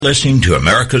Listening to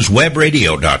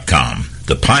America'sWebRadio.com,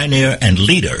 the pioneer and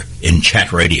leader in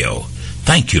chat radio.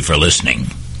 Thank you for listening.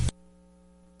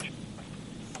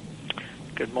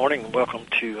 Good morning and welcome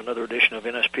to another edition of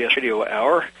NSPS Radio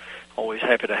Hour. Always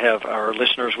happy to have our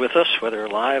listeners with us, whether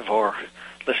live or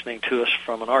listening to us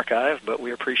from an archive, but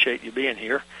we appreciate you being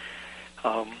here.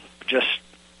 It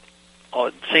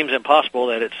seems impossible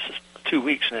that it's 2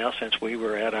 weeks now since we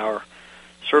were at our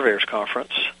Surveyors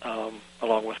Conference,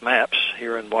 along with MAPS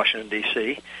here in Washington,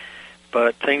 D.C.,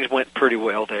 but things went pretty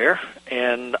well there,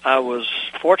 and I was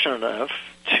fortunate enough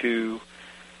to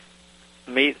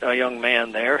meet a young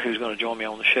man there who's going to join me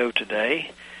on the show today,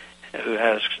 who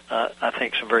has, I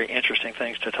think, some very interesting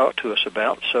things to talk to us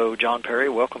about. So, John Perry,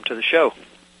 welcome to the show.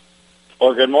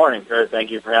 Well, good morning, Curt. Thank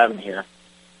you for having me here.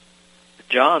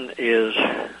 John is,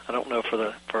 I don't know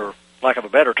for lack of a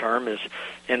better term, is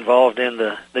involved in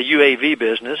the UAV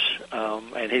business,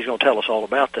 and he's going to tell us all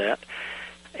about that.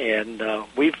 And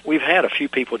we've had a few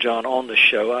people, John, on the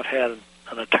show. I've had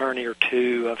an attorney or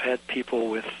two. I've had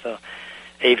people with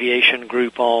aviation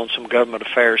group on, some government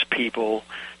affairs people,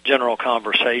 general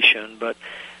conversation, but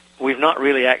we've not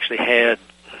really actually had,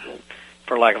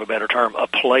 for lack of a better term, a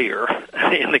player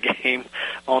in the game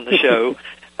on the show.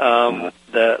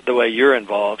 The way you're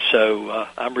involved. So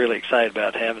I'm really excited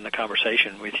about having the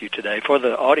conversation with you today. For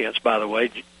the audience, by the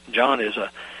way, John is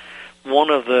one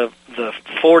of the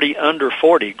 40 under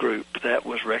 40 group that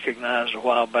was recognized a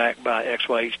while back by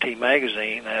XYHT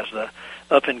magazine as the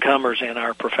up-and-comers in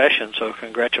our profession. So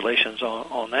congratulations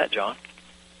on that, John.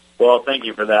 Well, thank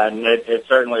you for that. And it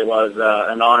certainly was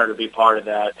an honor to be part of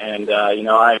that. And,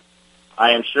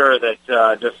 I am sure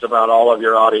that just about all of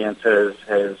your audience has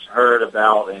heard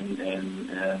about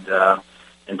and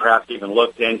perhaps even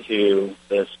looked into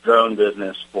this drone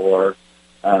business for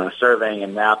surveying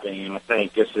and mapping. And I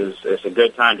think it's a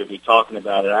good time to be talking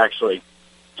about it. I actually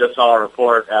just saw a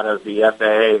report out of the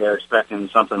FAA. They're expecting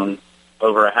something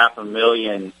over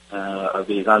 500,000 of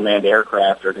these unmanned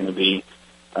aircraft are going to be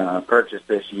purchased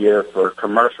this year for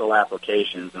commercial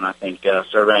applications. And I think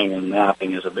surveying and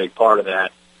mapping is a big part of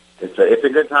that. It's a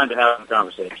good time to have a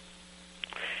conversation.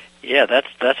 Yeah,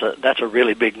 that's a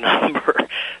really big number.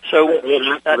 So it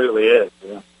absolutely is.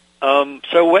 Yeah.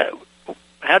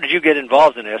 How did you get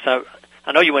involved in this? I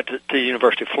know you went to the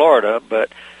University of Florida,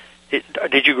 but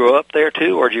did you grow up there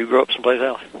too, or did you grow up someplace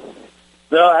else?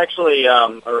 No, actually,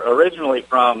 originally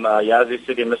from Yazoo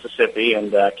City, Mississippi,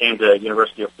 and came to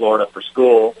University of Florida for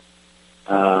school.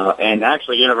 And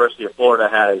actually, University of Florida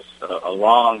has a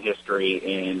long history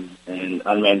in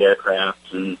unmanned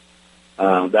aircraft, and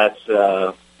that's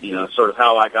sort of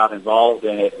how I got involved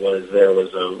in it. There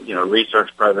was a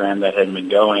research program that had been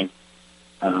going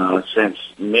since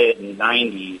mid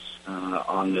 '90s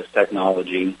on this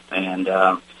technology, and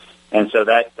so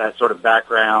that sort of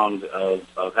background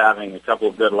of having a couple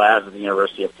of good labs at the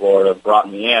University of Florida brought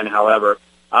me in. However,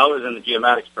 I was in the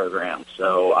geomatics program,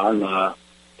 so I'm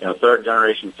third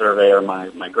generation surveyor.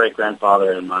 My great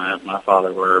grandfather and my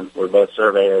father were both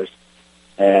surveyors,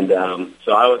 and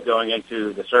so I was going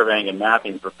into the surveying and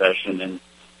mapping profession,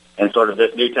 and sort of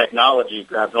this new technology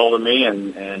grabbed hold of me,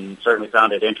 and certainly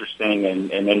found it interesting,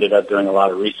 and ended up doing a lot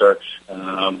of research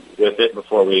with it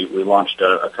before we launched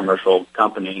a commercial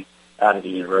company out of the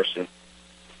university.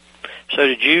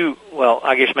 So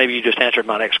I guess maybe you just answered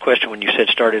my next question when you said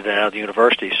started out of the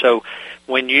university. So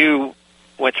when you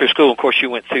went through school, of course, you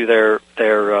went through their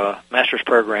master's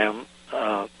program,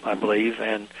 I believe,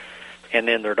 and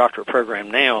then their doctorate program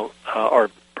now,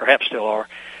 or perhaps still are.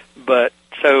 But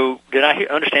so did I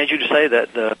understand you to say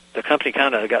that the company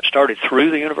kind of got started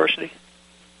through the university?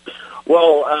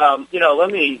 Well,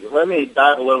 let me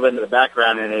dive a little bit into the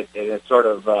background, and it sort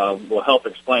of will help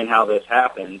explain how this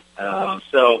happened.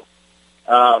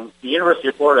 The University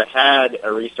of Florida had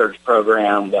a research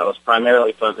program that was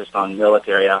primarily focused on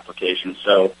military applications.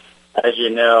 So, as you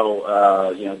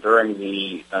know, during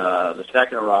the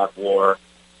Second Iraq War,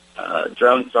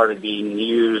 drones started being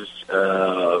used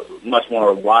much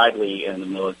more widely in the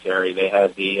military. They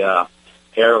had the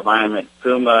AeroVironment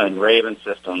Puma and Raven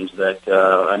systems that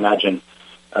I imagine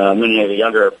many of the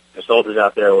younger soldiers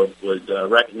out there would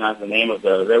recognize the name of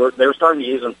those. They were starting to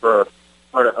use them for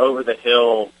sort of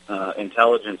over-the-hill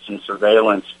intelligence and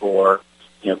surveillance for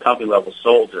company-level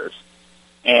soldiers.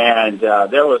 And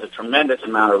there was a tremendous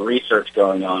amount of research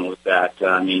going on with that.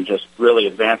 Just really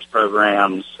advanced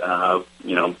programs,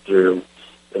 through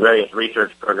the various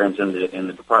research programs in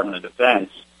the Department of Defense.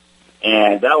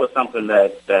 And that was something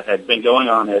that had been going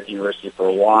on at the university for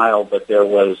a while, but there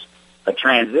was a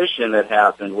transition that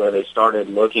happened where they started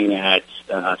looking at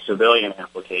civilian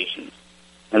applications.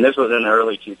 And this was in the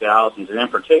early 2000s. And in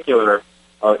particular,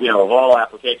 of all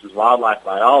applications, wildlife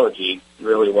biology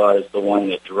really was the one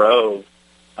that drove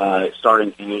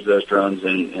starting to use those drones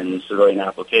in civilian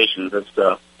applications. It's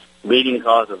the leading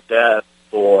cause of death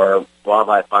for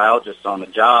wildlife biologists on the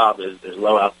job is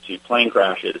low-altitude plane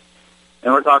crashes.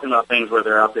 And we're talking about things where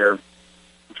they're out there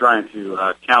trying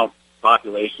to count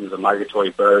populations of migratory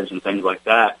birds and things like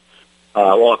that.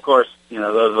 Well, of course,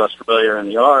 those of us familiar in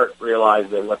the art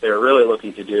realized that what they were really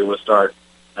looking to do was start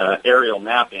aerial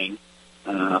mapping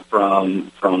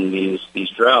from these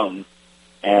drones.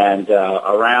 And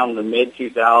around the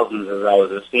mid-2000s, as I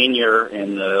was a senior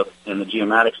in the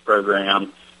geomatics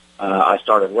program, I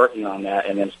started working on that,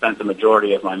 and then spent the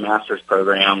majority of my master's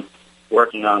program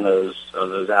working on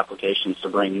those applications to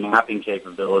bring mapping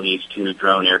capabilities to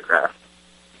drone aircraft.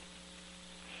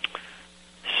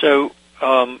 So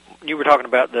you were talking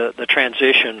about the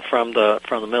transition from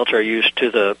the military use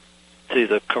to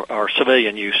our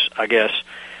civilian use, I guess.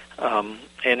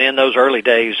 And in those early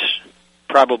days,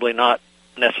 probably not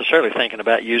necessarily thinking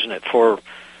about using it for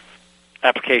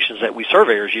applications that we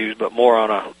surveyors use, but more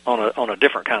on a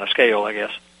different kind of scale, I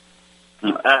guess.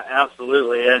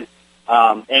 Absolutely, and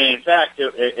in fact,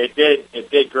 it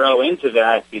did grow into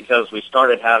that because we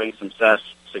started having some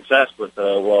success with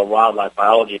the wildlife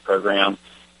biology program.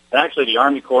 And actually, the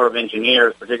Army Corps of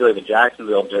Engineers, particularly the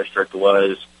Jacksonville district,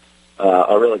 was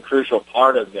a really crucial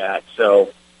part of that.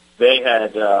 So they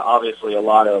had obviously a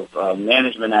lot of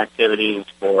management activities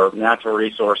for natural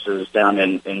resources down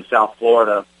in South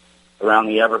Florida, around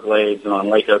the Everglades and on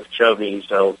Lake Okeechobee.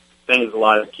 So things a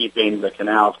lot of keeping the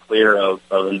canals clear of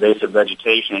invasive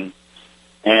vegetation.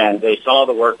 And they saw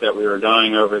the work that we were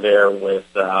doing over there with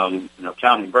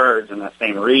counting birds in that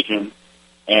same region,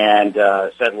 and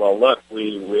said, well, look,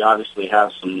 we obviously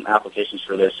have some applications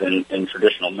for this in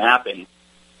traditional mapping.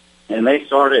 And they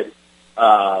started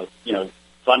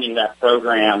funding that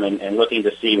program and looking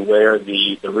to see where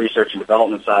the research and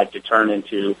development side could turn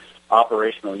into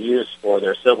operational use for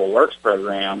their civil works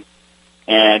program.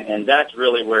 And that's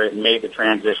really where it made the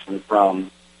transition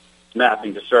from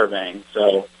mapping to surveying.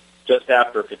 So just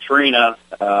after Katrina,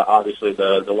 obviously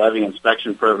the levee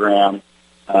inspection program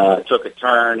took a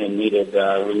turn and we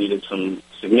needed some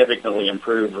significantly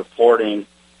improved reporting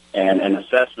and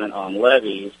assessment on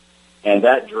levees. And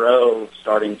that drove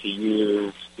starting to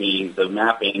use the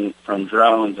mapping from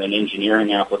drones and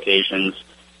engineering applications.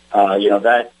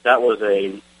 That was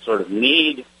a sort of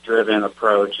need-driven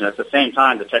approach, and at the same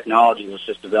time, the technology was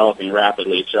just developing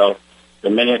rapidly. So the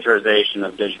miniaturization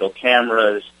of digital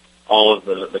cameras, all of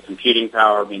the computing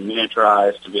power being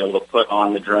miniaturized to be able to put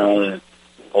on the drone, and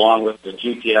along with the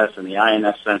GPS and the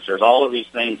INS sensors, all of these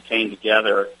things came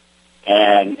together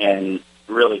and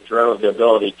really drove the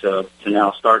ability to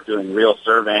now start doing real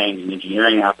surveying and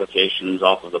engineering applications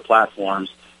off of the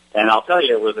platforms. And I'll tell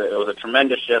you, it was a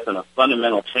tremendous shift and a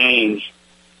fundamental change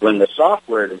when the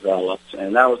software developed,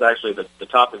 and that was actually the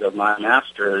topic of my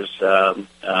master's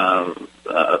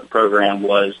program,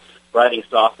 was writing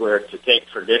software to take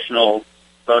traditional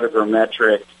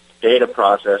photogrammetric data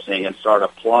processing and start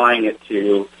applying it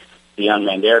to the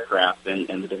unmanned aircraft.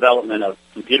 And the development of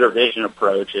computer vision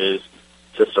approaches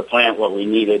to supplant what we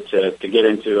needed to get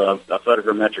into a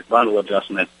photogrammetric bundle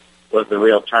adjustment was the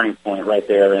real turning point right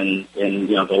there in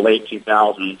the late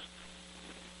 2000s.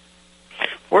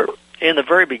 In the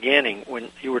very beginning, when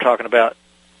you were talking about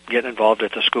getting involved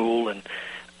at the school,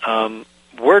 and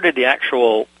where did the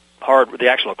actual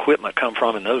equipment come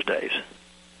from in those days?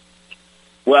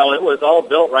 Well, it was all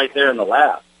built right there in the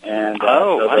lab. And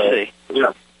I see.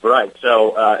 Yeah, right.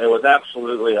 So it was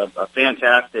absolutely a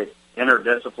fantastic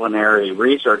interdisciplinary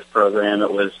research program.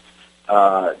 It was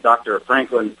Dr.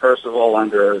 Franklin Percival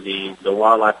under the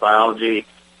wildlife biology,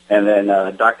 and then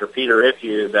Dr. Peter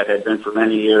Ifue, that had been for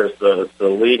many years the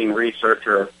leading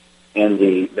researcher in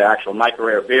the actual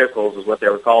micro-air vehicles, is what they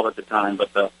were called at the time,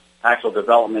 but the actual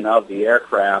development of the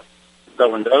aircraft. So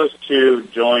when those two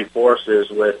joined forces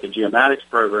with the geomatics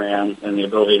program and the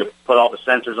ability to put all the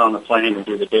sensors on the plane and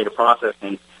do the data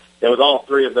processing, it was all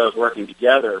three of those working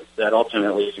together that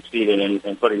ultimately succeeded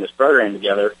in putting this program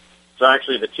together. So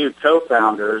actually the two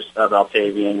co-founders of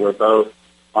Altavian were both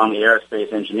on the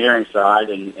aerospace engineering side,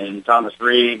 and Thomas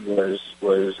Reed was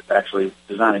actually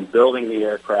designing, building the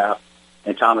aircraft,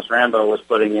 and Thomas Rambo was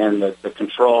putting in the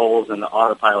controls and the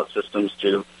autopilot systems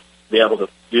to be able to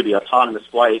do the autonomous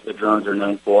flight that drones are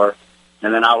known for.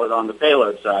 And then I was on the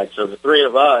payload side. So the three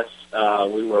of us,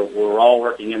 we were all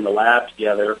working in the lab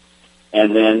together.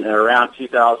 And then around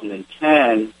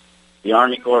 2010, the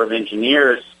Army Corps of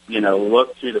Engineers,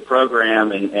 looked through the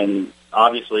program, and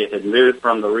obviously it had moved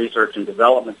from the research and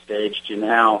development stage to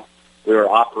now we were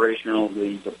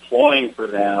operationally deploying for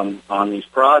them on these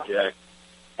projects.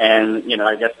 And, you know,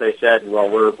 I guess they said, well,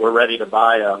 we're ready to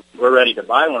buy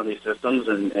one of these systems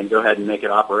and go ahead and make it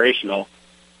operational.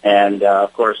 And,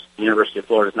 of course, the University of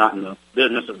Florida is not in the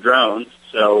business of drones,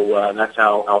 so that's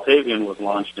how Altavian was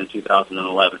launched in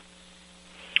 2011.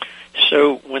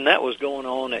 So when that was going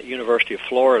on at University of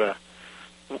Florida,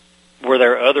 were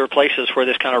there other places where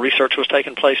this kind of research was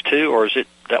taking place too, or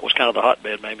that was kind of the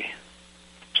hotbed maybe?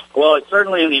 Well, it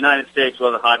certainly in the United States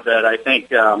was a hotbed. I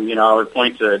think, I would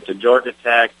point to Georgia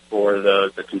Tech for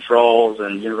the controls,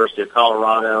 and University of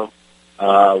Colorado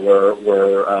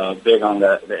were big on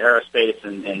the aerospace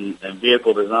and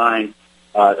vehicle design.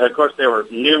 Of course, there were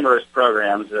numerous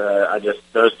programs.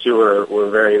 Those two were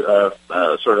very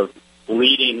sort of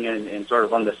leading and sort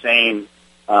of on the same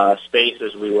space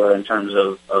as we were in terms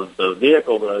of the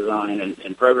vehicle design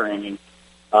and programming.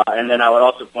 And then I would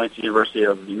also point to the University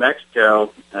of New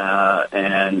Mexico,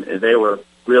 and they were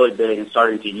really big in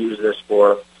starting to use this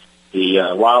for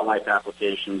the wildlife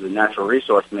applications and natural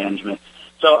resource management.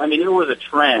 So, I mean, it was a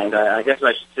trend. I guess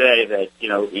I should say that, you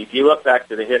know, if you look back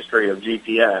to the history of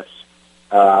GPS,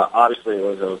 obviously it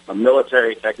was a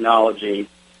military technology,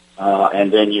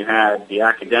 and then you had the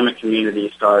academic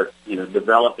community start, you know,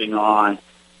 developing on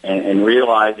and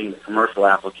realizing the commercial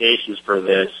applications for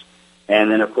this.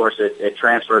 And then, of course, it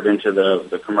transferred into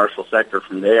the commercial sector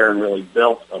from there and really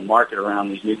built a market around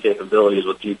these new capabilities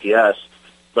with GPS.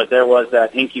 But there was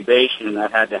that incubation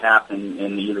that had to happen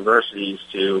in the universities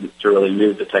to really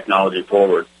move the technology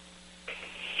forward.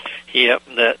 Yep,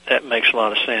 that makes a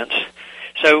lot of sense.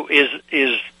 So is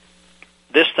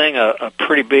this thing a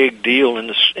pretty big deal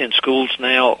in schools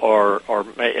now, or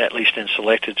at least in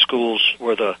selected schools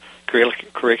where the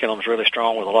curriculum is really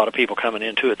strong with a lot of people coming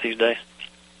into it these days?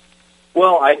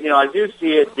 Well, I do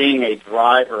see it being a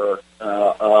driver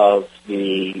of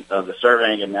the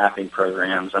surveying and mapping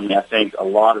programs. I mean, I think a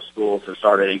lot of schools have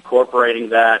started incorporating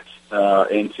that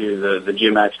into the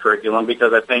GeoMax curriculum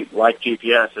because I think, like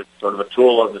GPS, it's sort of a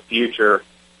tool of the future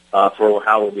for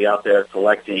how we'll be out there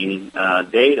collecting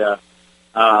data.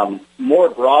 More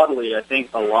broadly, I think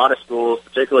a lot of schools,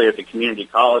 particularly at the community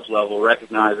college level,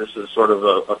 recognize this as sort of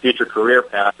a future career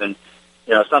path. And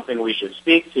you know, something we should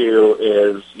speak to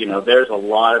is, you know, there's a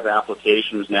lot of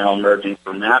applications now emerging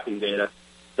for mapping data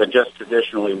that just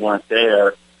traditionally weren't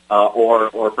there,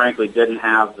 or frankly didn't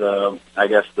have the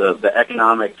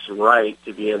economics right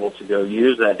to be able to go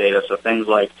use that data. So things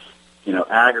like, you know,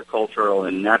 agricultural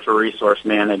and natural resource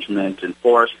management and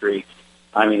forestry.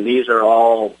 I mean, these are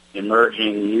all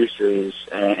emerging uses,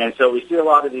 and so we see a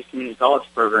lot of these community college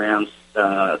programs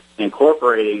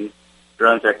incorporating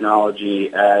drone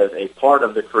technology as a part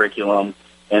of the curriculum,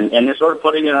 and they're sort of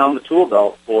putting it on the tool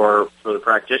belt for the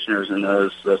practitioners in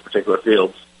those particular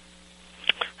fields.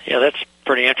 Yeah, that's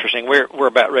pretty interesting. We're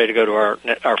about ready to go to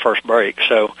our first break,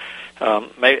 so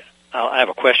I have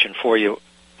a question for you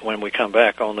when we come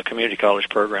back on the community college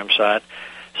program side.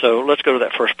 So let's go to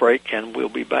that first break, and we'll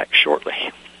be back shortly.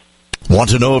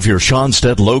 Want to know if your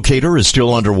Schonstedt locator is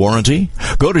still under warranty?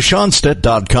 Go to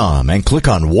Schonstedt.com and click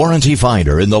on Warranty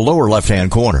Finder in the lower left-hand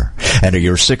corner. Enter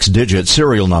your 6-digit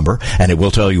serial number, and it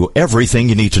will tell you everything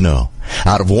you need to know.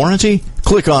 Out of warranty?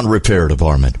 Click on Repair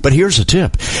Department. But here's a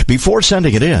tip. Before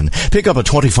sending it in, pick up a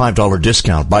 $25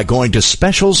 discount by going to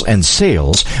Specials and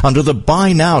Sales under the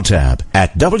Buy Now tab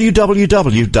at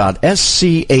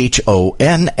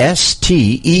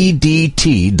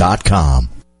www.schonstedt.com.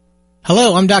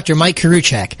 Hello, I'm Dr. Mike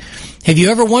Karuchak. Have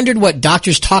you ever wondered what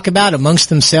doctors talk about amongst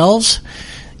themselves?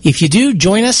 If you do,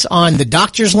 join us on the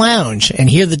Doctor's Lounge and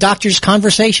hear the doctors'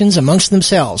 conversations amongst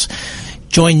themselves.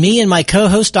 Join me and my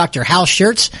co-host, Dr. Hal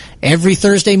Schertz, every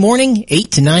Thursday morning,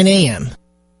 8 to 9 a.m.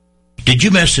 Did you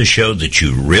miss a show that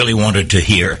you really wanted to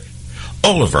hear?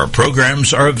 All of our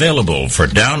programs are available for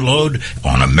download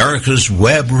on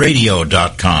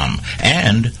americaswebradio.com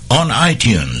and on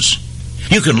iTunes.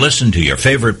 You can listen to your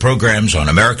favorite programs on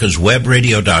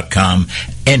americaswebradio.com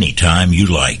anytime you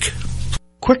like.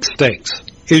 Quick Stakes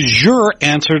is your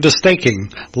answer to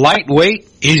staking. Lightweight,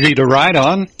 easy to ride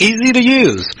on, easy to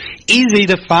use, easy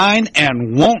to find,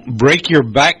 and won't break your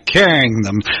back carrying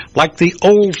them like the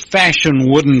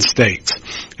old-fashioned wooden stakes.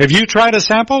 Have you tried a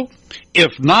sample?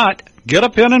 If not, get a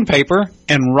pen and paper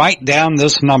and write down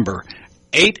this number,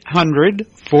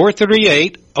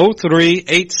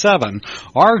 800-438-0387,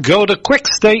 or go to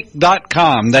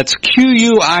quickstake.com. That's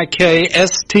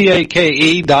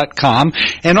QUIKSTAKE.com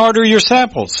and order your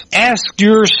samples. Ask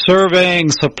your surveying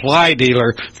supply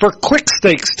dealer for Quick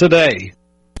Stakes today.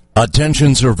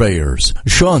 Attention surveyors.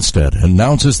 Schonstedt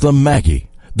announces the Maggie,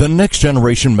 the next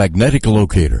generation magnetic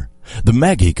locator. The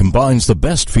Maggie combines the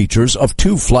best features of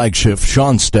two flagship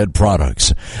Schonstedt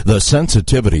products, the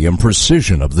sensitivity and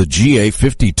precision of the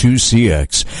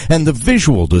GA52CX and the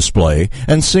visual display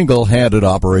and single-handed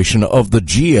operation of the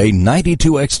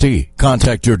GA92XT.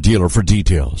 Contact your dealer for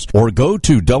details or go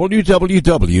to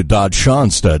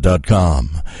www.schonstedt.com.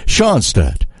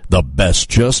 Schonstedt, the best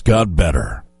just got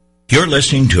better. You're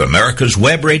listening to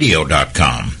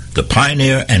AmericasWebRadio.com, the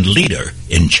pioneer and leader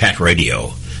in chat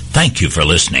radio. Thank you for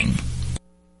listening.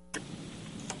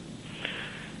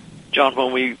 John,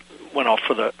 when we went off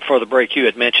for the break, you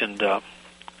had mentioned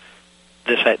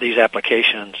these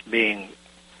applications being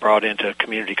brought into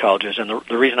community colleges, and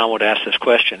the reason I want to ask this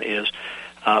question is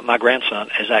my grandson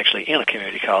is actually in a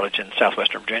community college in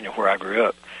southwestern Virginia where I grew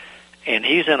up, and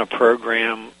he's in a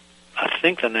program. I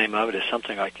think the name of it is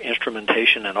something like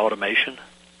Instrumentation and Automation.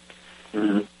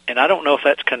 Mm-hmm. And I don't know if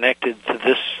that's connected to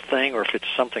this thing or if it's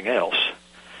something else.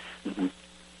 Mm-hmm.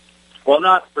 Well,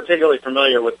 not particularly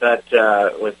familiar with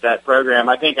that program.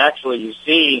 I think actually you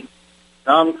see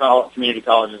some community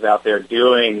colleges out there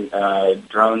doing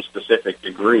drone-specific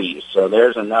degrees. So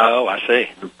there's enough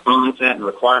content and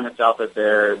requirements out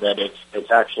there that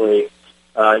it's actually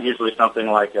usually something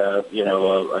like a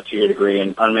 2-year degree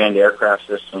in unmanned aircraft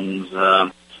systems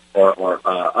or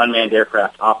unmanned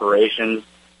aircraft operations.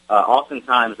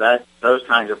 Oftentimes those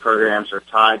kinds of programs are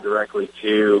tied directly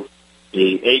to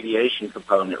the aviation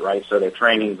component, right? So they're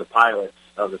training the pilots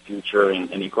of the future and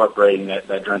incorporating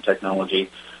that drone technology.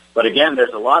 But again,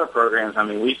 there's a lot of programs. I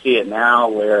mean, we see it now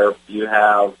where you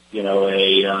have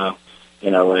an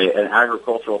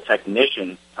agricultural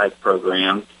technician type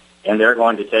program, and they're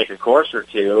going to take a course or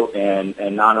two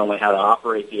and not only how to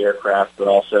operate the aircraft, but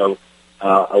also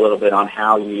a little bit on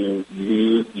how you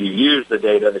use the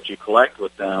data that you collect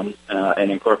with them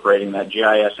and incorporating that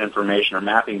GIS information or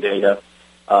mapping data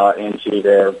into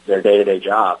their day-to-day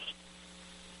jobs.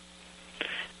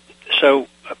 So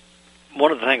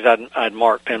one of the things I'd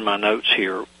marked in my notes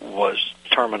here was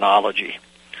terminology.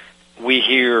 We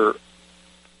hear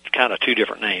kind of two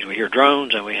different names. We hear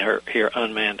drones and we hear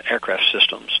unmanned aircraft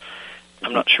systems.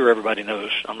 I'm not sure everybody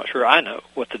knows. I'm not sure I know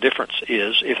what the difference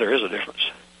is, if there is a difference.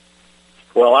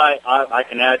 Well, I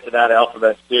can add to that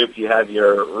alphabet soup. You have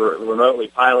your remotely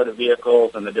piloted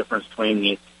vehicles and the difference between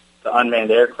the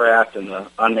unmanned aircraft and the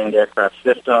unmanned aircraft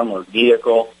system or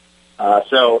vehicle.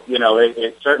 So,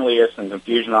 it certainly is some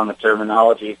confusion on the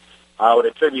terminology. I would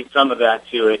attribute some of that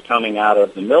to it coming out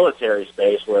of the military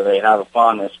space where they have a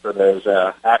fondness for those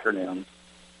acronyms.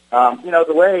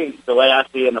 The way I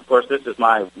see it, and of course this is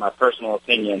my personal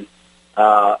opinion,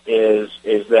 is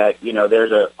that,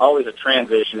 there's always a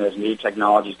transition as new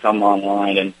technologies come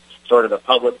online, and sort of the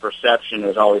public perception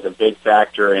is always a big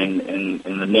factor in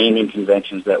the naming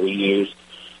conventions that we use.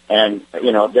 And,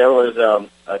 there was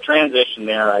a transition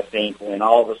there, I think, when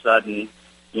all of a sudden,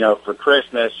 for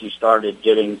Christmas you started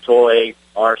getting toy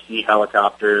RC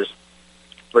helicopters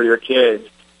for your kids,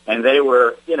 and they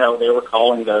were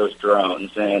calling those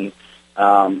drones. And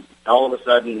all of a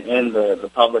sudden in the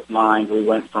public mind, we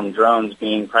went from drones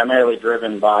being primarily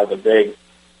driven by the big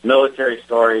military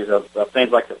stories of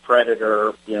things like the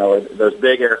Predator, those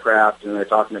big aircraft, and they're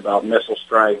talking about missile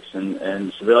strikes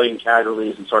and civilian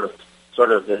casualties and sort of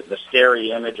the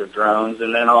scary image of drones.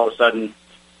 And then all of a sudden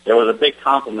there was a big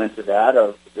complement to that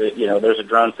of, there's a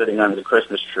drone sitting under the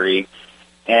Christmas tree.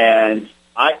 And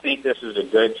I think this is a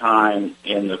good time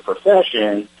in the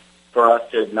profession for us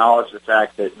to acknowledge the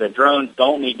fact that the drones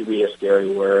don't need to be a scary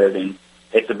word, and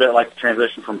it's a bit like the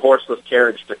transition from horseless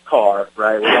carriage to car,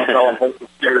 right? We don't call them horseless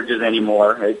carriages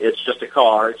anymore. It's just a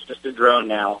car. It's just a drone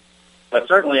now. But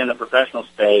certainly in the professional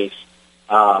space,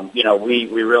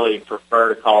 we really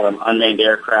prefer to call them unmanned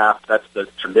aircraft. That's the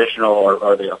traditional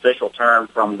or the official term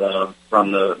from the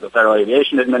Federal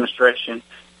Aviation Administration.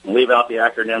 Leave out the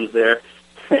acronyms there.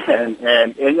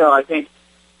 and I think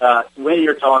when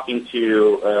you're talking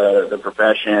to the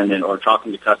profession or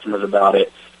talking to customers about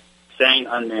it, saying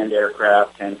unmanned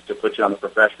aircraft tends to put you on the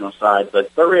professional side.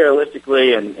 But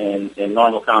realistically, in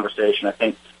normal conversation, I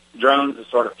think drones is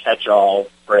sort of catch-all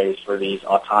phrase for these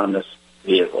autonomous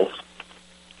vehicles.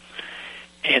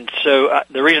 And so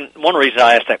one reason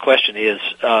I asked that question is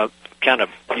kind of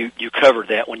you covered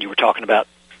that when you were talking about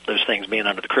those things being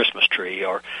under the Christmas tree,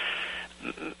 or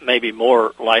maybe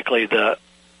more likely the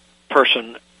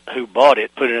person who bought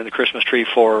it put it in the Christmas tree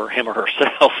for him or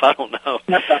herself. I don't know,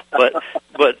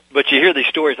 but you hear these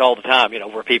stories all the time,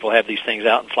 where people have these things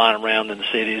out and flying around in the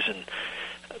cities and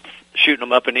shooting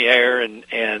them up in the air and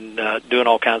doing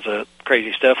all kinds of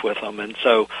crazy stuff with them. And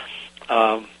so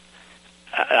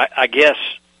I guess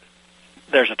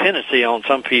there's a tendency in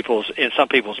some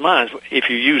people's minds, if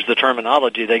you use the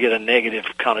terminology, they get a negative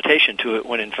connotation to it,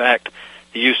 when in fact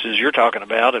the uses you're talking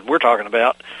about and we're talking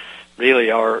about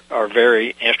really are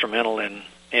very instrumental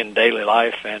in daily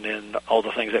life and in all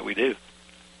the things that we do.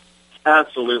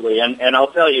 Absolutely, and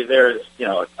I'll tell you, there's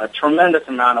a tremendous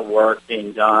amount of work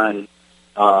being done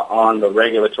on the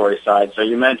regulatory side. So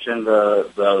you mentioned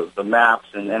the MAPS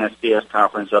and NSPS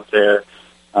conference up there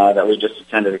that we just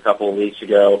attended a couple of weeks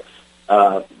ago.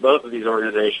 Both of these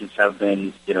organizations have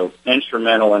been,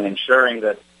 instrumental in ensuring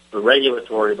that the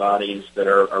regulatory bodies that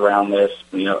are around this,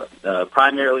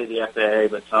 primarily the FAA,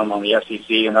 but some on the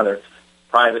FCC and other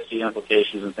privacy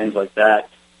implications and things like that.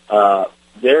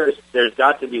 There's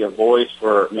got to be a voice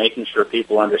for making sure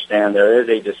people understand there is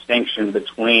a distinction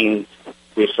between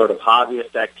these sort of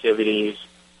hobbyist activities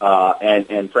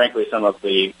and frankly some of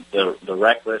the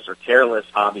reckless or careless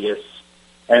hobbyists.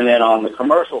 And then on the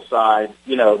commercial side,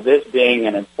 this being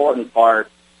an important part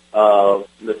of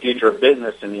the future of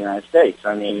business in the United States.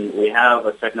 I mean, we have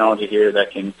a technology here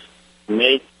that can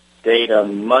make data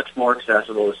much more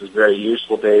accessible. This is very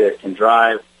useful data. It can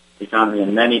drive the economy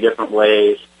in many different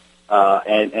ways.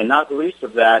 And not the least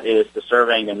of that is the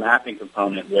surveying and mapping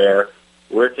component, where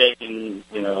we're taking,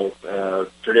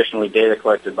 traditionally data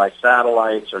collected by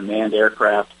satellites or manned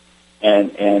aircraft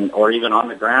and or even on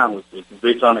the ground with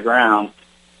boots on the ground.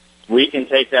 We can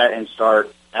take that and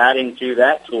start adding to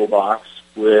that toolbox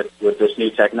with this new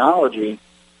technology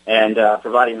and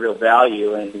providing real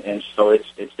value. And so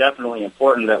it's definitely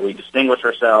important that we distinguish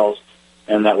ourselves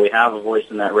and that we have a voice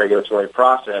in that regulatory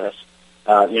process.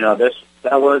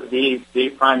 That was the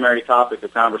primary topic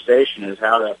of conversation, is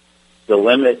how to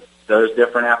limit those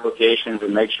different applications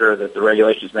and make sure that the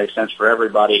regulations make sense for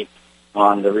everybody.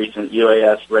 On the recent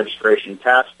UAS registration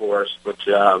task force, which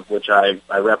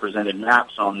I represented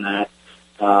MAPS on that.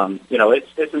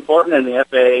 It's important, and the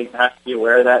FAA has to be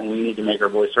aware of that, and we need to make our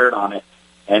voice heard on it.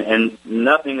 And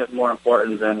nothing is more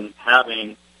important than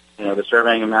having, the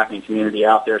surveying and mapping community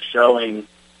out there showing,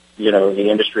 the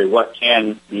industry what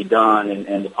can be done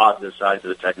and the positive sides of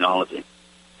the technology.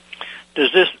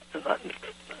 Does this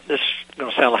is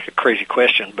going to sound like a crazy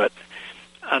question, but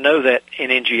I know that in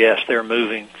NGS they're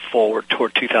moving forward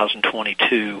toward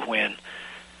 2022 when,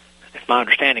 if my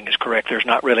understanding is correct, there's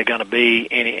not really going to be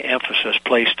any emphasis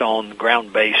placed on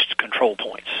ground-based control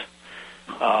points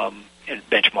and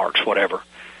benchmarks, whatever.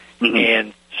 Mm-hmm.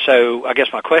 And so I guess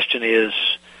my question is,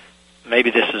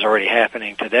 maybe this is already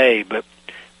happening today, but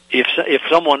if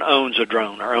someone owns a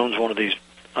drone or owns one of these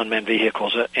unmanned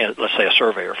vehicles, let's say a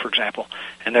surveyor, for example,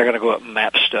 and they're going to go up and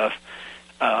map stuff,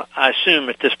 I assume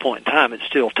at this point in time it's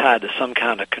still tied to some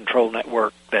kind of control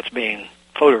network that's being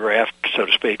photographed, so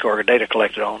to speak, or data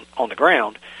collected on the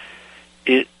ground.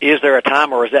 Is there a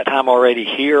time, or is that time already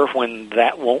here, when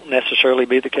that won't necessarily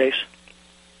be the case?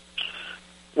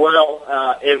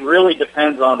 Well, it really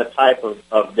depends on the type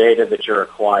of data that you're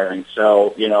acquiring.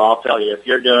 So, I'll tell you, if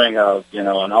you're doing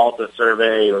an Alta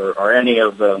survey or any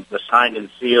of the signed and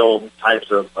sealed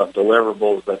types of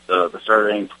deliverables that the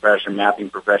surveying profession, mapping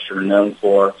profession are known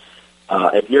for,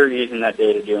 if you're using that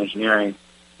data to do engineering,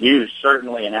 you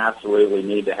certainly and absolutely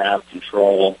need to have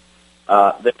control.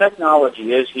 The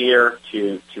technology is here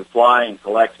to fly and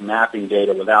collect mapping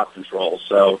data without control.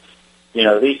 So,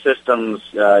 these systems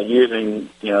using,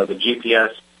 the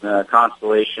GPS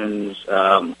constellations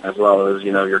as well as,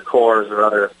 your cores or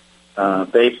other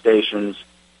base stations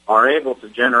are able to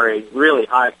generate really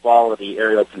high-quality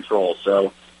aerial control.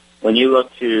 So when you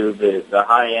look to the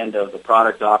high end of the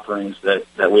product offerings that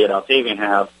we at Altavian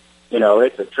have,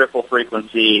 it's a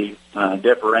triple-frequency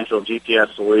differential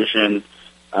GPS solution,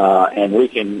 and we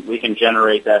can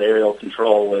generate that aerial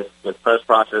control with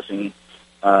post-processing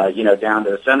down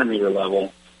to the centimeter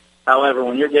level. However,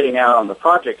 when you're getting out on the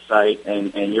project site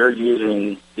and you're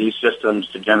using these systems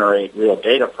to generate real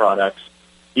data products,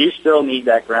 you still need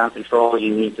that ground control.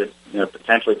 You need to,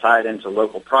 potentially tie it into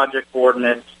local project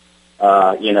coordinates.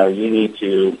 You need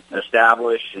to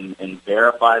establish and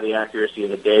verify the accuracy of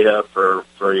the data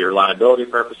for your liability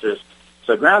purposes.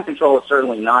 So ground control is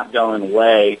certainly not going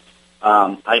away.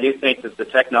 I do think that the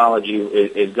technology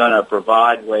is going to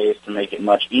provide ways to make it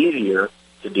much easier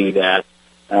to do that.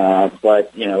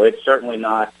 But, it's certainly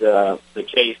not the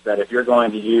case that if you're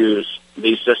going to use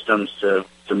these systems to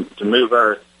move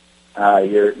Earth,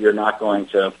 you're not going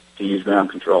to use ground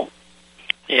control.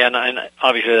 Yeah, and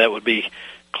obviously that would be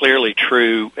clearly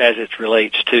true as it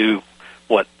relates to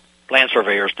what land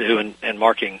surveyors do and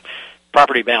marking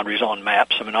property boundaries on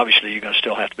maps. I mean, obviously you're going to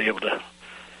still have to be able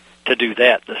to do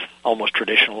that the almost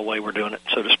traditional way we're doing it,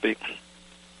 so to speak.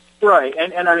 Right,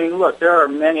 and I mean, look, there are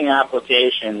many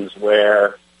applications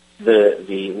where,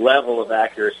 the level of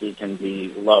accuracy can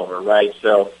be lower, right?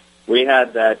 So we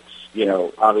had that,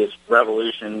 obvious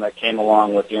revolution that came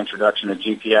along with the introduction of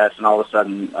GPS, and all of a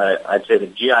sudden, I'd say the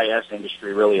GIS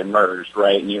industry really emerged,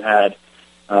 right? And you had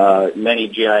many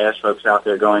GIS folks out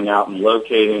there going out and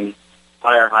locating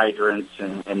fire hydrants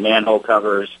and manhole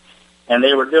covers, and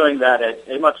they were doing that at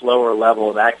a much lower level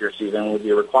of accuracy than would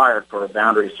be required for a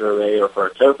boundary survey or for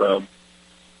a topo,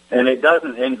 and it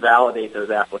doesn't invalidate those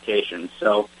applications.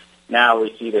 So now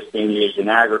we see this being used in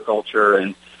agriculture,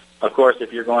 and of course,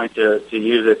 if you're going to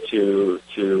use it to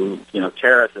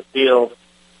terrace a field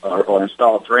or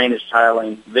install drainage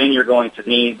tiling, then you're going to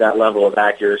need that level of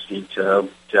accuracy to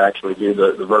actually do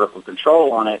the vertical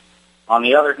control on it. On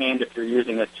the other hand, if you're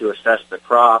using it to assess the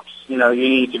crops, you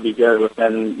need to be good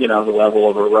within, the level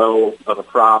of a row of a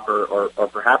crop or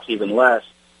perhaps even less.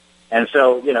 And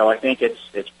so, I think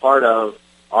it's part of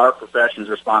our profession's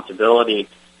responsibility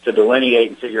to delineate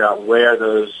and figure out where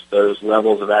those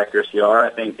levels of accuracy are. I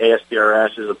think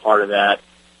ASPRS is a part of that,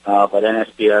 but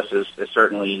NSPS is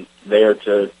certainly there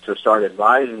to start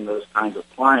advising those kinds of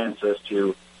clients as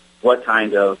to what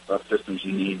kind of systems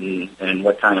you need and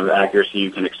what kind of accuracy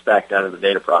you can expect out of the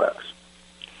data products.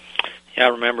 Yeah, I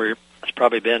remember it's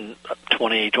probably been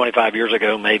 20, 25 years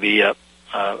ago, maybe a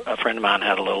friend of mine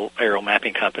had a little aerial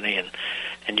mapping company,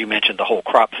 and you mentioned the whole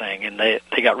crop thing, and they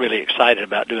got really excited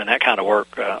about doing that kind of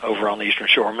work over on the eastern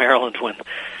shore of Maryland when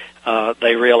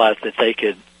they realized that they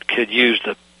could use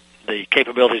the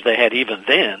capabilities they had even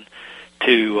then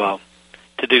to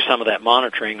do some of that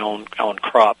monitoring on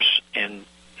crops and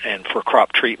for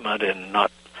crop treatment, and not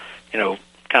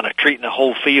kind of treating the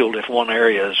whole field if one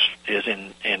area is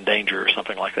in danger or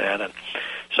something like that. And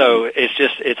so it's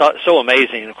so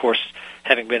amazing. And of course,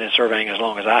 having been in surveying as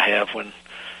long as I have, when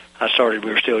I started,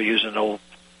 we were still using old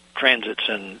transits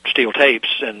and steel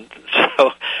tapes, and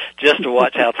so just to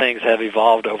watch how things have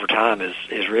evolved over time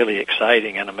is really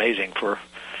exciting and amazing for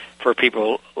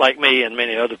people like me and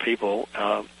many other people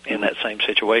in that same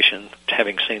situation,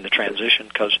 having seen the transition.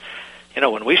 Because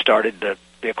when we started, the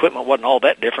equipment wasn't all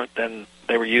that different than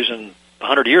they were using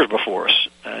 100 years before us.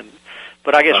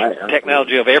 But I guess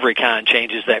technology of every kind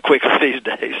changes that quickly these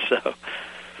days. So.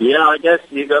 Yeah, I guess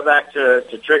you go back to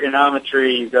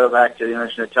trigonometry, you go back to the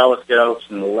invention of telescopes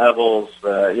and the levels.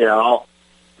 All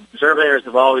surveyors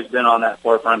have always been on that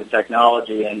forefront of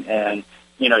technology, and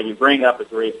you bring up a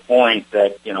great point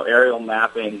that aerial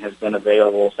mapping has been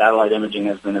available, satellite imaging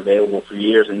has been available for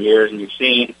years and years, and you've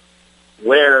seen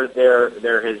where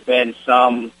there has been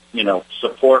some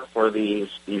support for these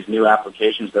new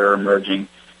applications that are emerging.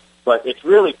 But it's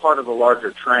really part of a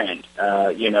larger trend.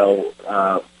 The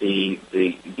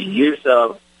use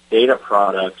of data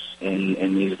products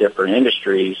in these different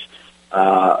industries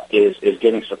is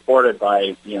getting supported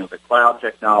by the cloud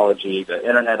technology, the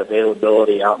internet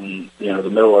availability out in the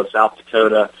middle of South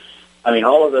Dakota. I mean,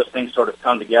 all of those things sort of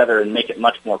come together and make it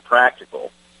much more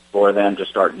practical for them to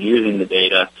start using the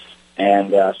data.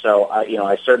 And so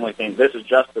I certainly think this is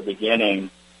just the beginning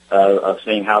of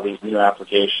seeing how these new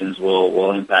applications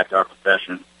will impact our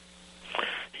profession.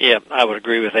 Yeah, I would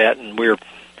agree with that, and we're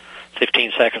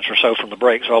 15 seconds or so from the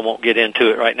break, so I won't get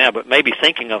into it right now, but maybe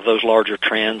thinking of those larger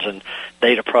trends and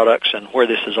data products and where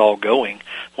this is all going.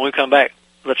 When we come back,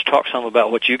 let's talk some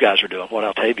about what you guys are doing, what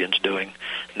Altavian's doing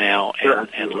now,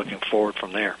 and looking forward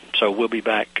from there. So we'll be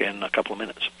back in a couple of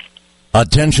minutes.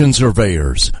 Attention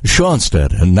surveyors,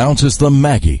 Schonstedt announces the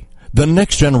Maggie, the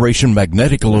next-generation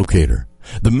magnetic locator.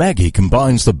 The Maggie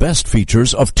combines the best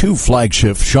features of two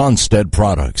flagship Schonstedt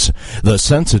products, the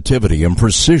sensitivity and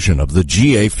precision of the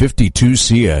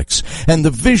GA52CX and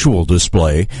the visual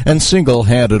display and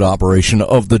single-handed operation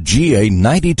of the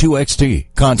GA92XT.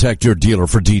 Contact your dealer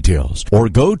for details or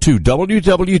go to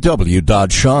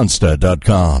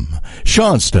www.schonstedt.com.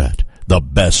 Schonstedt, the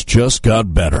best just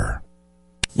got better.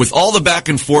 With all the back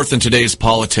and forth in today's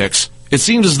politics, it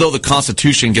seems as though the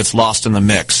Constitution gets lost in the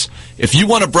mix. If you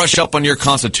want to brush up on your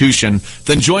Constitution,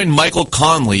 then join Michael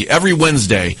Conley every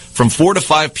Wednesday from 4 to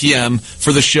 5 p.m.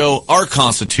 for the show Our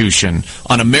Constitution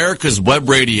on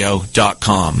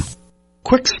americaswebradio.com.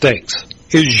 Quick Stakes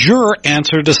is your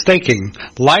answer to staking.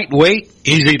 Lightweight,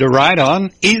 easy to ride on,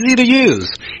 easy to use,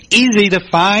 easy to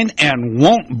find, and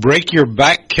won't break your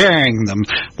back carrying them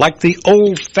like the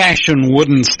old-fashioned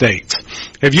wooden stakes.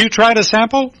 Have you tried a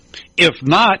sample? If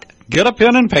not, get a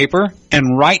pen and paper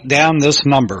and write down this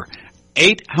number,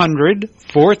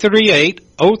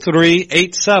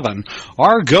 800-438-0387,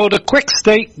 or go to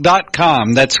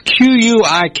quickstake.com, that's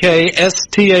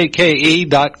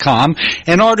QUIKSTAKE.com,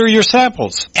 and order your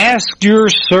samples. Ask your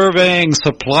surveying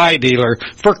supply dealer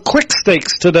for Quick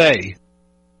Stakes today.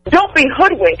 Don't be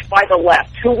hoodwinked by the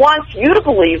left, who wants you to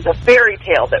believe the fairy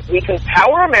tale that we can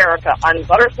power America on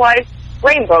butterflies,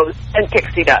 rainbows, and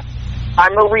pixie dust.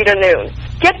 I'm Marita Noon.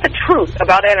 Get the truth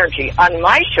about energy on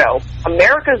my show,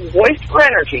 America's Voice for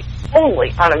Energy,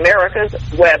 only on America's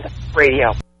Web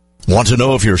Radio. Want to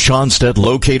know if your Schonstedt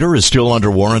locator is still under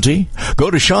warranty?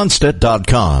 Go to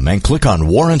Schonstedt.com and click on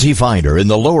Warranty Finder in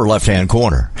the lower left-hand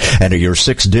corner. Enter your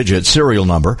 6-digit serial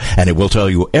number, and it will tell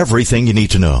you everything you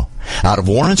need to know. Out of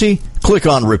warranty? Click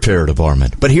on Repair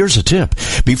Department. But here's a tip.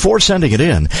 Before sending it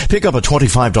in, pick up a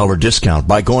 $25 discount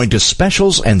by going to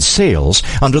Specials and Sales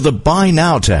under the Buy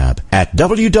Now tab at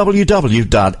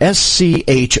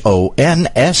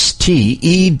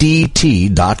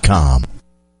www.schonstedt.com.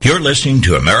 You're listening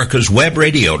to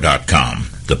America'sWebRadio.com,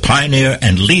 the pioneer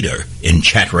and leader in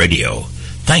chat radio.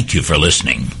 Thank you for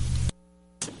listening.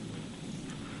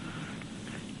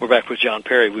 We're back with John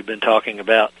Perry. We've been talking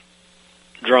about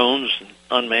drones, and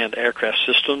unmanned aircraft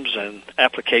systems, and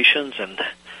applications, and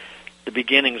the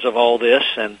beginnings of all this.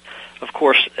 And, of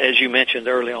course, as you mentioned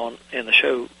early on in the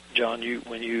show, John,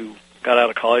 when you got out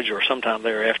of college or sometime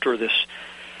thereafter, this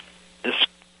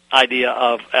idea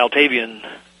of Altavian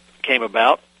came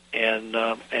about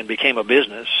and became a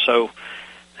business. So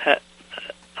I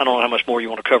don't know how much more you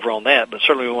want to cover on that, but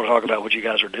certainly we want to talk about what you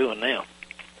guys are doing now.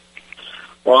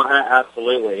 Well,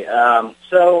 absolutely.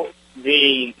 So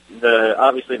the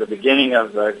obviously the beginning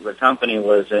of the company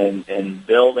was in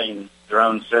building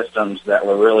drone systems that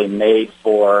were really made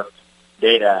for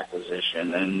data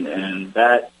acquisition, and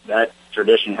that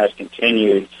tradition has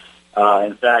continued.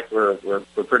 In fact, we're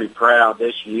pretty proud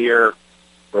this year.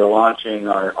 We're launching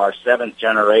our 7th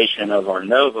generation of our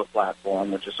Nova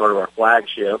platform, which is sort of our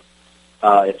flagship.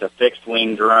 It's a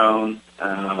fixed-wing drone,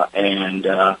 and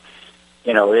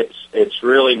it's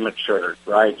really matured,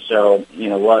 right? So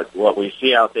what we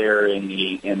see out there in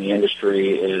the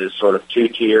industry is sort of 2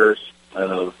 tiers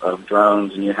of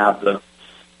drones, and you have the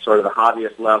sort of the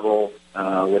hobbyist level,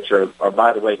 which are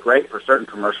by the way great for certain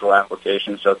commercial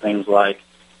applications. So things like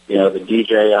the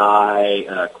DJI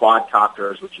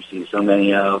quadcopters, which you see so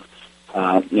many of.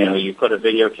 You put a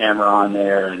video camera on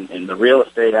there, and the real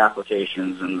estate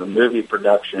applications and the movie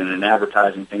production and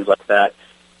advertising, things like that.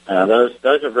 Those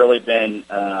have really been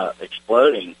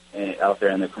exploding out there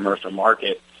in the commercial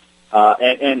market.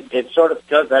 And it's sort of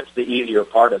because that's the easier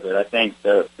part of it. I think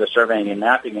the surveying and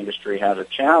mapping industry has a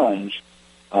challenge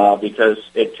because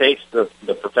it takes the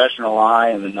professional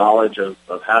eye and the knowledge of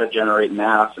how to generate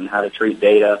maps and how to treat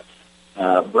data,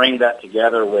 bring that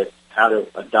together with how to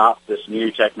adopt this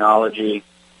new technology,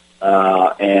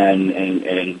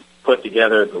 and put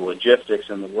together the logistics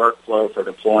and the workflow for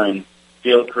deploying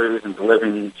field crews and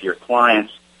delivering to your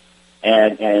clients.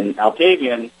 And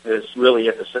Altavian is really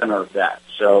at the center of that.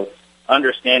 So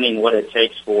understanding what it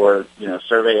takes for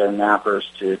surveyor and mappers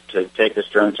to take this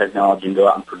drone technology and go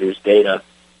out and produce data,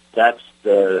 that's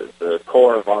the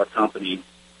core of our company.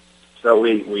 So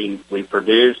we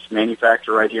produce,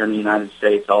 manufacture right here in the United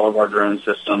States all of our drone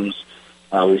systems.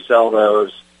 We sell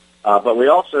those, but we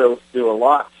also do a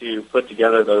lot to put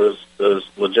together those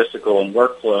logistical and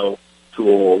workflow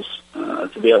tools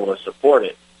to be able to support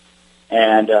it.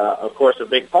 And of course, a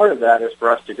big part of that is for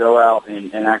us to go out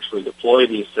and actually deploy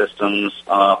these systems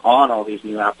on all these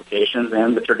new applications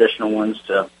and the traditional ones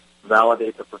to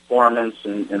validate the performance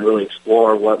and really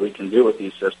explore what we can do with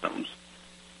these systems.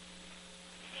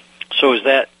 So is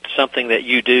that something that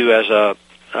you do as a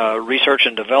research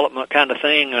and development kind of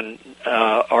thing, and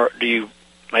or do you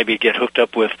maybe get hooked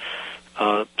up with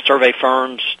survey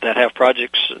firms that have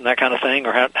projects and that kind of thing,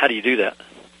 or how do you do that?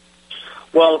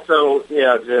 Well, so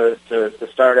to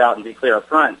start out and be clear up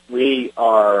front, we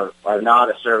are not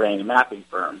a surveying and mapping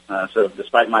firm. So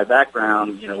despite my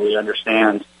background, we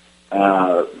understand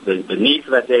the need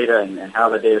for that data and how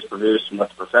the data is produced and what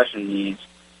the profession needs.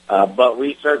 But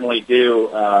we certainly do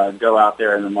go out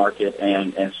there in the market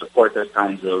and support those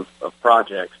kinds of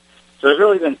projects. So there's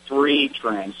really been 3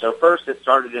 trends. So first, it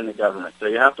started in the government. So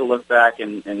you have to look back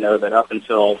and know that up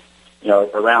until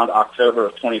around October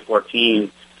of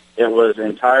 2014, it was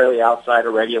entirely outside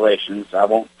of regulations. I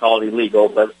won't call it illegal,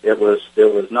 but it was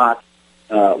not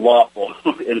lawful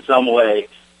in some way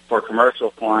for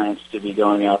commercial clients to be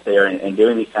going out there and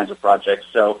doing these kinds of projects.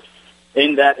 So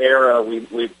in that era,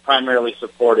 we primarily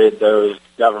supported those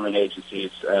government agencies.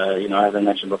 As I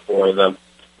mentioned before, the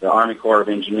Army Corps of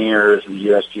Engineers and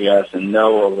USGS and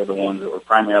NOAA were the ones that were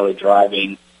primarily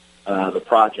driving the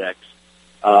projects.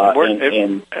 I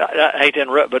hate to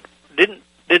interrupt, but didn't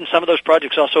some of those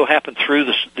projects also happen through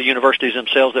the universities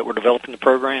themselves that were developing the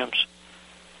programs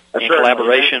in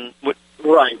collaboration?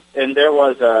 Right, and there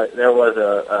was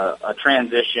a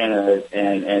transition,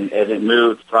 and as it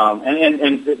moved from,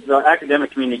 and the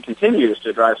academic community continues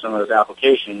to drive some of those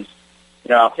applications.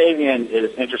 Altavian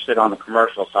is interested on the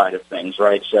commercial side of things,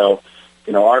 right? So,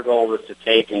 our goal is to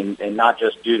take and not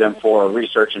just do them for a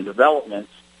research and development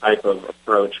type of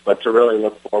approach, but to really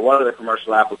look for what are the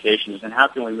commercial applications and how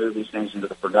can we move these things into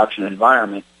the production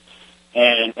environment.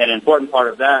 And an important part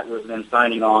of that was then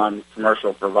signing on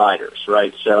commercial providers,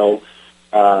 right? So,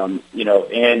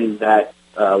 in that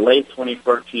late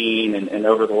 2014 and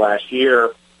over the last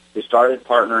year, we started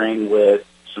partnering with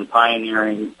some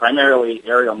pioneering, primarily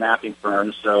aerial mapping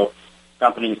firms, so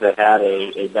companies that had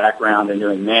a background in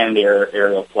doing manned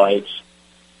aerial flights.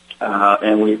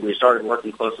 And we started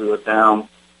working closely with them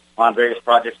on various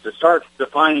projects to start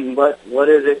defining what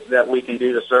is it that we can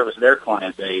do to service their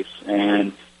client base,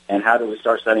 and how do we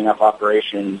start setting up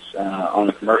operations on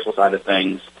the commercial side of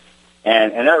things.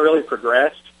 And that really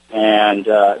progressed, and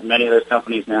many of those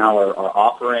companies now are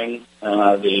offering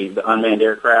the unmanned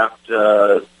aircraft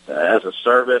as a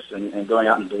service and going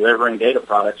out and delivering data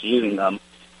products using them.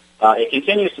 It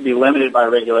continues to be limited by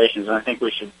regulations, and I think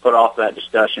we should put off that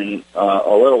discussion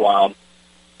a little while.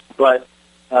 But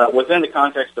within the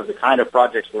context of the kind of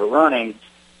projects we're running,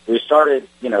 we started,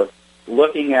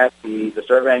 looking at the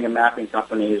surveying and mapping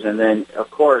companies, and then, of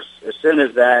course, as soon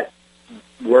as that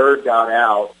word got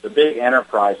out, the big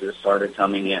enterprises started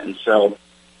coming in. So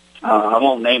I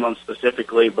won't name them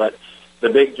specifically, but the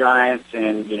big giants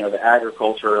in, the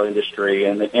agricultural industry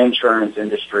and the insurance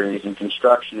industries and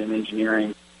construction and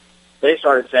engineering, they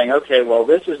started saying, okay, well,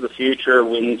 this is the future.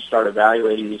 We need to start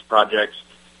evaluating these projects.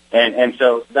 And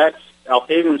so that's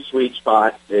Altavian's sweet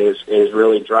spot is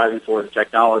really driving forward the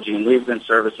technology, and we've been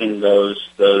servicing those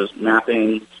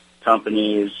mapping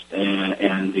companies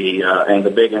and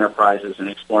the big enterprises and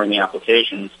exploring the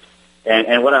applications.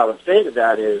 And what I would say to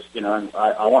that is,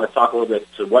 I want to talk a little bit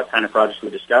to what kind of projects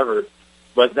we discovered,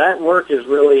 but that work is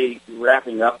really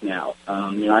wrapping up now.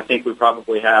 I think we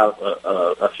probably have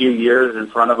a few years in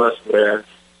front of us where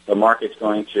the market's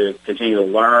going to continue to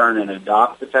learn and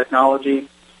adopt the technology.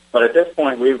 But at this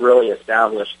point, we've really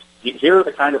established, here are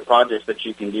the kind of projects that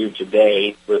you can do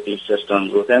today with these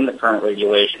systems within the current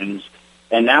regulations,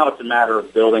 and now it's a matter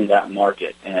of building that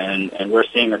market. And we're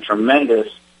seeing a tremendous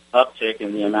uptick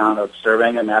in the amount of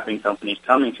surveying and mapping companies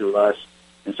coming to us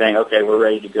and saying, okay, we're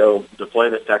ready to go deploy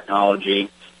this technology,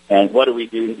 and what do we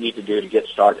need to do to get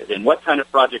started, and what kind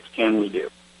of projects can we do?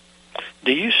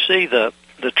 Do you see the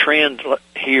trend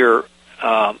here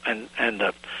and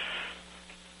the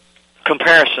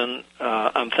comparison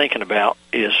I'm thinking about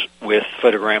is with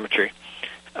photogrammetry?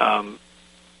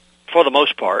 For the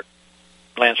most part,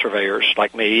 land surveyors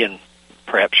like me and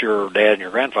perhaps your dad and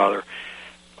your grandfather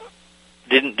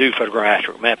didn't do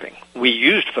photogrammetric mapping. We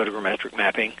used photogrammetric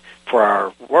mapping for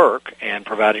our work and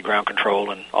provided ground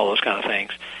control and all those kind of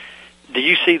things. Do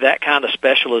you see that kind of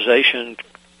specialization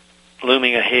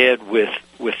looming ahead with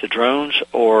the drones,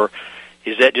 or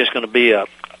is that just going to be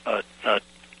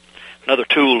another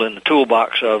tool in the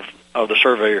toolbox of the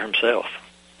surveyor himself?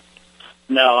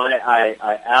 No,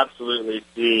 I absolutely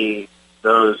see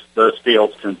those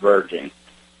fields converging.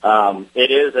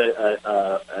 It is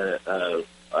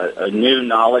a new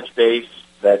knowledge base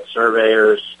that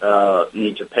surveyors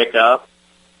need to pick up.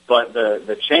 But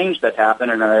the change that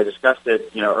happened, and I discussed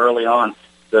it, early on,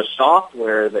 the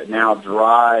software that now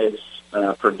drives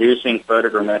producing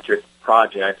photogrammetric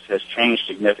projects has changed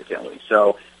significantly.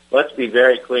 So let's be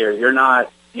very clear. You're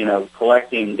not,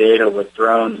 collecting data with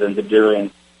drones and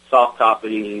doing soft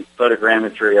copy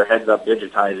photogrammetry or heads-up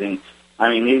digitizing. I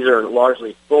mean, these are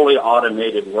largely fully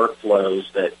automated workflows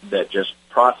that just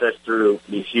process through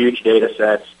these huge data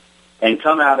sets and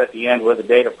come out at the end with a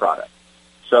data product.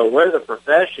 So where the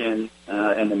profession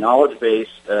and the knowledge base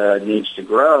needs to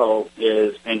grow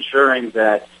is ensuring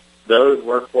that those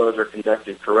workflows are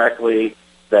conducted correctly,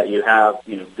 that you have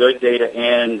good data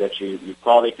in, that you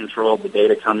quality controlled the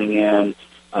data coming in,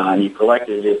 you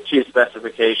collected it to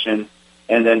specification,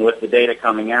 and then with the data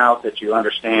coming out that you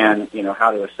understand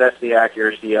how to assess the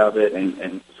accuracy of it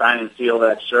and sign and seal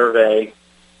that survey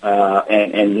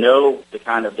and know the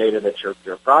kind of data that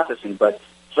you're processing. But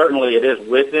certainly it is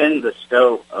within the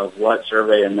scope of what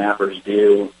survey and mappers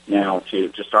do now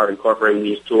to start incorporating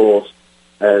these tools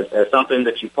as something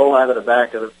that you pull out of the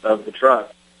back of the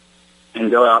truck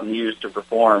and go out and use to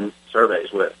perform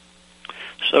surveys with.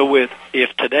 So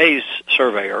if today's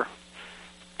surveyor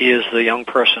is the young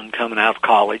person coming out of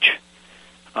college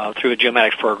through a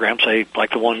geomatics program, say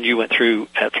like the one you went through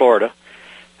at Florida,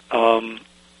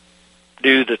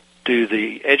 do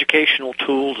the educational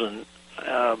tools and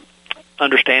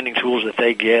understanding tools that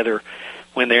they gather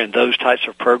when they're in those types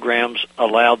of programs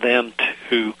allow them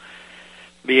to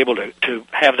be able to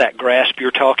have that grasp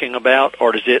you're talking about,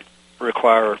 or does it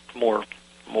require more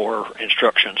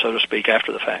instruction, so to speak,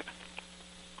 after the fact?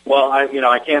 Well,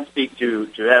 I can't speak to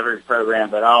every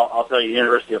program, but I'll tell you,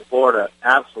 University of Florida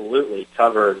absolutely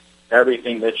covered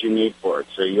everything that you need for it.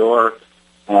 So your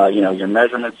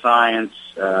measurement science,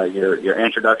 your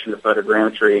introduction to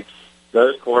photogrammetry,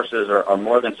 those courses are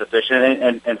more than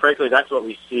sufficient. And frankly, that's what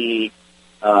we see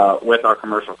with our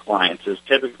commercial clients. Is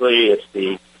typically it's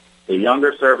the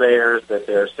younger surveyors that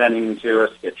they're sending to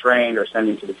us to get trained, or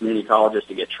sending to the community colleges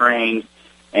to get trained,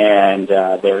 and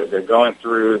they're going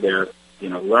through their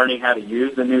learning how to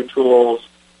use the new tools.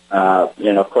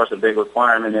 Of course, a big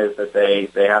requirement is that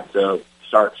they have to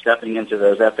start stepping into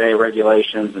those FAA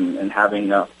regulations and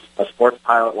having a sports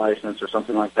pilot license or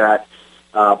something like that.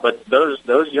 But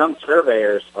those young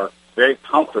surveyors are very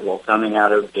comfortable coming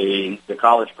out of the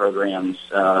college programs,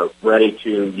 ready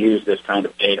to use this kind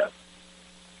of data.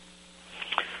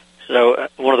 So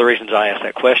one of the reasons I asked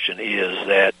that question is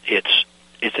that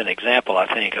it's an example,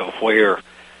 I think, of where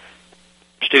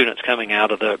graduates coming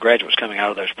out of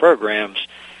those programs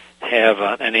have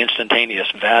an instantaneous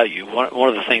value. One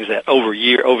of the things that over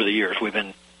the years we've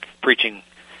been preaching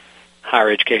higher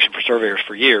education for surveyors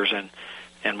for years, and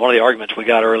one of the arguments we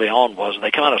got early on was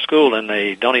they come out of school and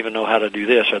they don't even know how to do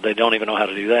this, or they don't even know how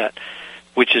to do that,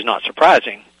 which is not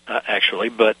surprising, actually,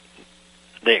 but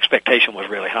the expectation was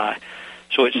really high.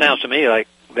 So it sounds to me like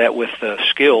that with the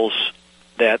skills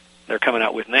that they're coming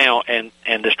out with now, and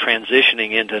this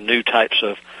transitioning into new types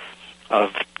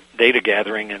of data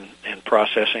gathering and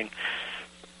processing,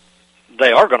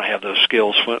 they are going to have those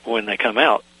skills when they come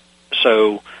out.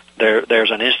 So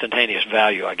there's an instantaneous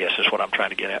value, I guess, is what I'm trying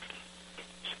to get at.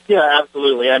 Yeah,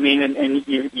 absolutely. I mean, and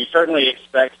you certainly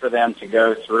expect for them to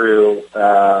go through,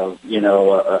 the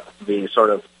sort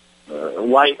of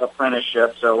light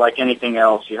apprenticeship. So like anything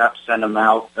else, you have to send them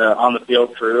out on the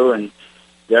field crew, and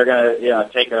they're going to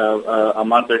take a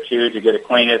month or two to get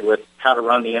acquainted with how to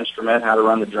run the instrument, how to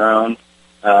run the drone.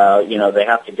 They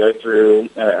have to go through,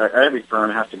 every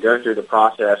firm has to go through the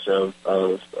process of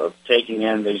taking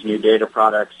in these new data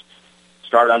products,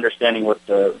 start understanding what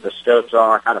the scopes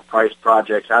are, how to price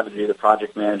projects, how to do the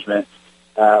project management.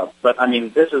 But, I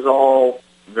mean, this is all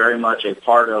very much a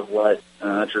part of what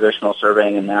traditional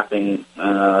surveying and mapping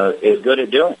is good at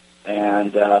doing.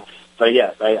 And so,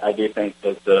 yes, I do think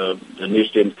that the new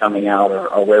students coming out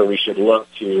are where we should look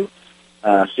to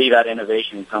see that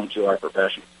innovation come to our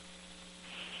profession.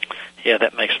 Yeah,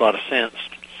 that makes a lot of sense.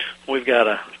 We've got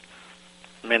a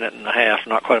minute and a half,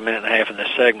 not quite a minute and a half in this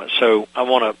segment, so I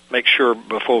want to make sure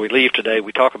before we leave today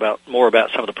we talk more about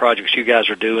some of the projects you guys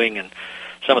are doing and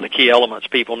some of the key elements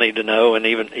people need to know, and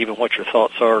even what your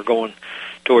thoughts are going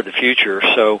toward the future.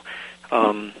 So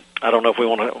I don't know if we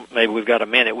want to, maybe we've got a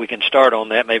minute, we can start on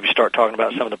that, maybe start talking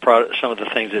about some of the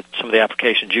things that some of the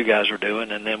applications you guys are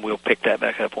doing, and then we'll pick that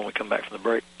back up when we come back from the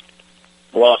break.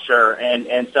 Well, sure.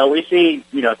 And so we see,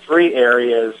 three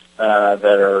areas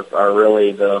that are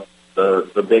really the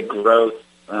big growth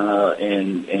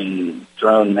in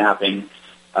drone mapping.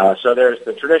 So there's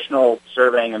the traditional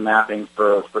surveying and mapping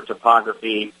for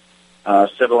topography,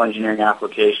 civil engineering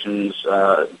applications,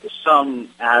 some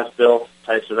as-built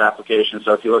types of applications.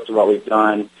 So if you look at what we've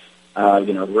done,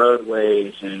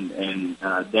 roadways and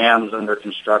dams under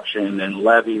construction and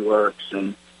levee works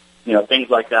and things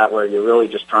like that, where you're really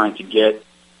just trying to get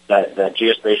that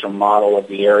geospatial model of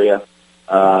the area.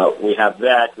 We have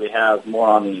that. We have more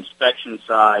on the inspection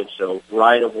side, so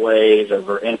right-of-ways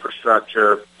over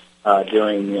infrastructure,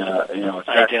 doing, I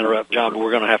hate to interrupt, John, but we're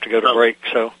going to have to go to break,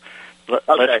 so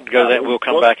let's go that. We'll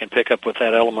come back and pick up with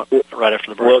that element right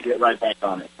after the break. We'll get right back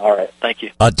on it. All right. Thank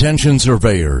you. Attention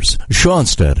surveyors.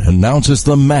 Schonstedt announces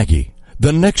the Maggie,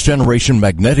 the next-generation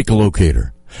magnetic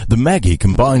locator. The Maggie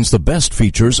combines the best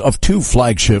features of two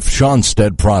flagship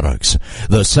Schonstedt products,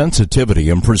 the sensitivity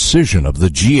and precision of the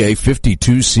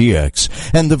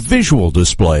GA52CX and the visual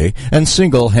display and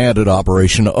single-handed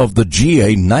operation of the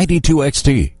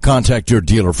GA92XT. Contact your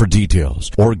dealer for details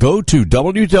or go to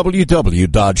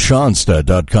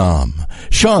www.schonstedt.com.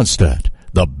 Schonstedt,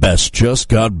 the best just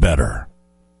got better.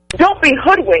 Don't be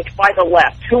hoodwinked by the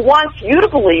left, who wants you to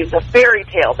believe the fairy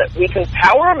tale that we can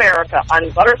power America on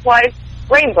butterflies,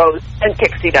 rainbows, and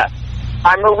pixie dust.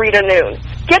 I'm Marita Noon.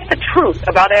 Get the truth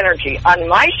about energy on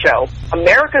my show,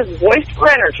 America's Voice for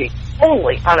Energy,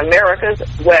 only on America's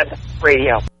Web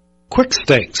Radio. Quick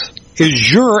stakes.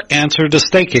 is your answer to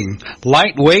staking.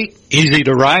 Lightweight, easy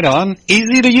to ride on,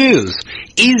 easy to use,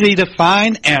 easy to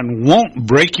find, and won't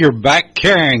break your back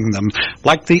carrying them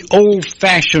like the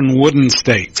old-fashioned wooden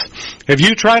stakes. Have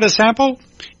you tried a sample?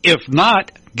 If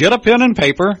not, get a pen and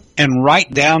paper and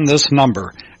write down this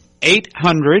number,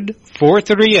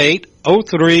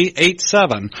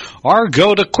 800-438-0387, or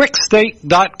go to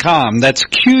quickstake.com, that's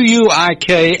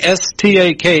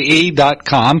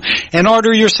QUIKSTAKE.com, and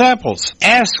order your samples.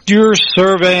 Ask your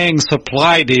surveying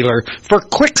supply dealer for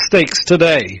Quick Stakes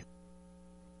today.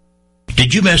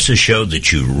 Did you miss a show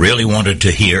that you really wanted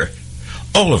to hear?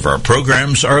 All of our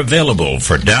programs are available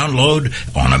for download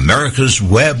on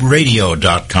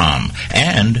americaswebradio.com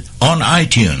and on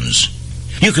iTunes.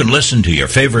 You can listen to your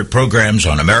favorite programs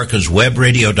on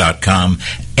americaswebradio.com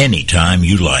anytime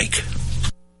you like.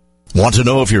 Want to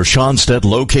know if your Schonstedt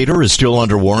locator is still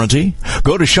under warranty?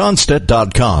 Go to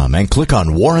Schonstedt.com and click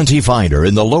on Warranty Finder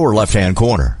in the lower left-hand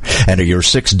corner. Enter your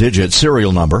 6-digit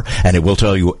serial number, and it will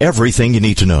tell you everything you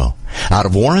need to know. Out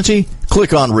of warranty?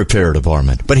 Click on Repair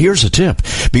Department. But here's a tip.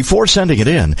 Before sending it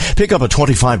in, pick up a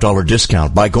 $25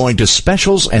 discount by going to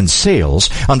Specials and Sales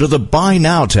under the Buy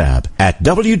Now tab at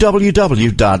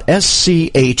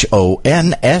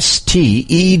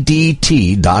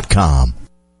www.schonstedt.com.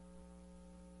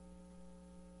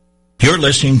 You're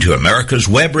listening to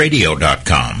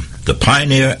americaswebradio.com, the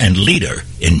pioneer and leader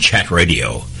in chat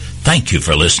radio. Thank you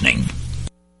for listening.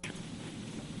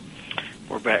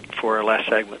 We're back for our last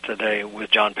segment today with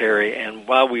John Perry. And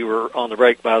while we were on the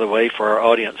break, by the way, for our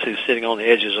audience who's sitting on the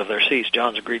edges of their seats,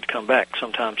 John's agreed to come back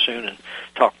sometime soon and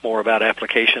talk more about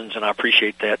applications, and I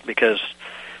appreciate that because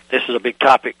this is a big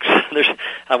topic.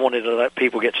 I wanted to let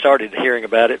people get started hearing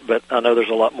about it, but I know there's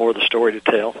a lot more of the story to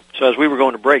tell. So as we were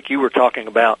going to break, you were talking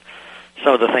about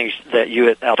some of the things that you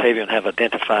at Altavian have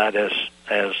identified as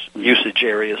usage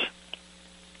areas.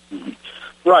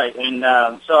 Right, and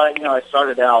so I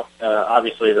started out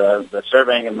obviously the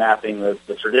surveying and mapping, the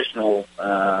traditional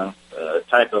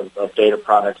type of data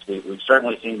products. We've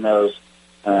certainly seen those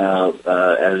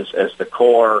as the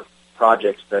core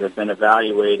projects that have been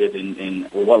evaluated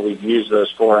and what we've used those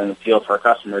for in the field for our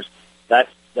customers. That's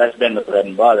been the bread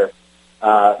and butter.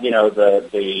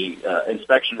 The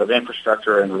inspection of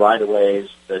infrastructure and right-of-ways,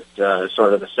 that is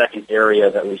sort of the second area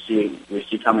that we see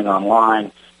coming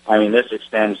online. I mean, this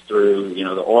extends through,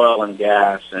 the oil and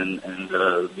gas and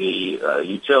the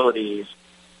utilities.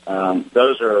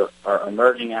 Those are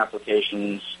emerging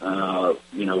applications,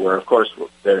 where, of course,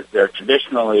 they're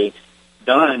traditionally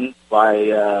done by,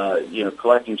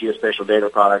 collecting geospatial data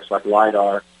products like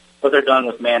LiDAR, but they're done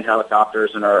with manned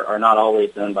helicopters and are not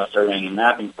always done by surveying and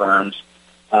mapping firms.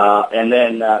 And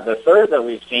then the third that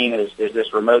we've seen is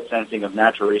this remote sensing of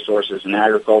natural resources and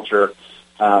agriculture.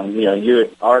 You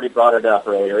had already brought it up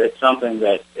earlier. It's something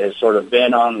that has sort of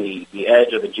been on the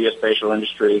edge of the geospatial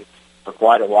industry for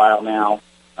quite a while now.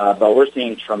 But we're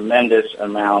seeing tremendous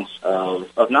amounts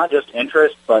of not just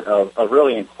interest, but of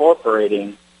really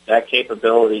incorporating that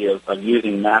capability of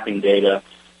using mapping data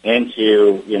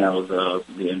into,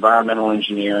 the environmental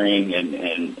engineering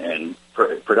and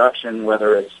production,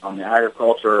 whether it's on the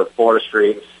agriculture or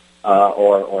forestry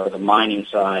or the mining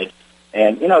side.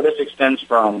 And, this extends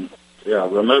from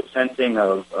remote sensing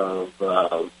of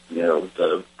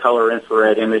the color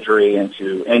infrared imagery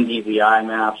into NDVI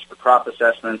maps for crop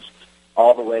assessments,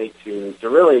 all the way to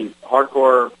really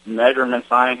hardcore measurement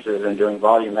sciences and doing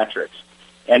volumetrics.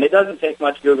 And it doesn't take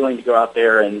much Googling to go out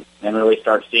there and really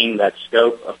start seeing that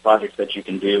scope of projects that you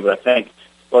can do. But I think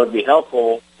what would be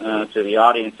helpful to the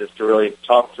audience is to really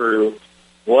talk through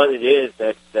what it is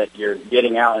that you're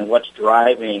getting out and what's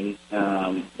driving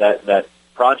that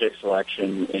project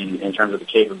selection in terms of the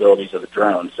capabilities of the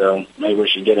drone. So maybe we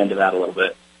should get into that a little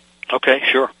bit. Okay,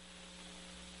 sure.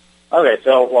 Okay,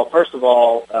 so, first of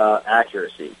all,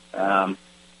 accuracy.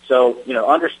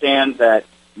 Understand that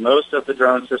most of the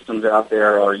drone systems out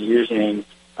there are using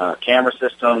camera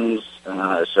systems,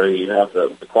 so you have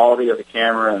the quality of the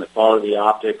camera and the quality of the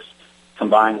optics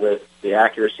combined with the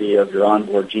accuracy of your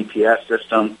onboard GPS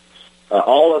system.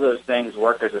 All of those things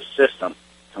work as a system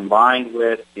combined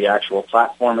with the actual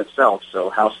platform itself, so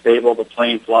how stable the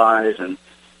plane flies, and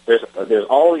there's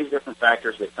all these different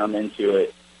factors that come into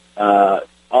it.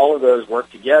 All of those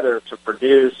work together to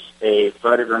produce a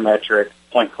photogrammetric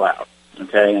point cloud.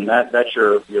 Okay, and that's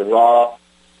your raw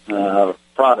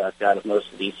product out of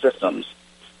most of these systems.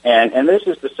 And this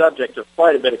is the subject of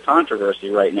quite a bit of controversy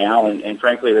right now, and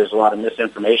frankly, there's a lot of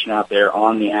misinformation out there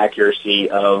on the accuracy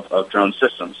of drone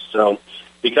systems. So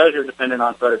because you're dependent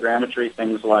on photogrammetry,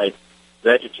 things like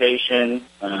vegetation,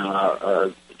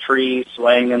 trees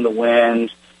swaying in the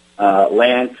wind,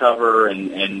 land cover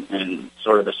and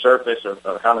sort of the surface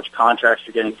of how much contracts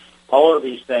you're getting. All of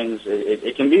these things,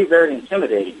 it can be very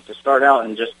intimidating to start out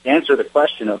and just answer the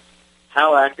question of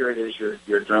how accurate is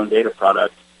your drone data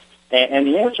product. And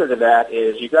the answer to that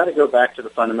is you've got to go back to the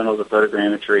fundamentals of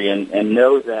photogrammetry and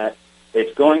know that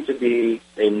it's going to be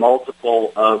a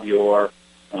multiple of your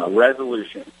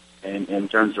resolution in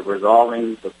terms of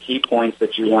resolving the key points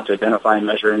that you want to identify and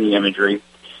measure in the imagery.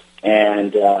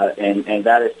 And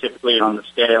that is typically on the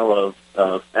scale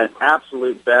of at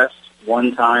absolute best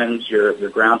 1 times your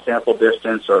ground sample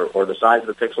distance or the size of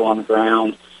the pixel on the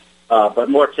ground, but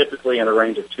more typically in a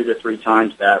range of 2 to 3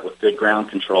 times that with good ground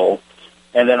control.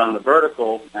 And then on the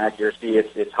vertical accuracy,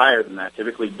 it's higher than that,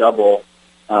 typically double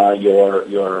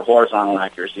your horizontal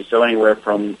accuracy. So anywhere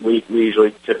from, we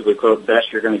usually typically quote,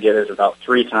 best you're going to get is about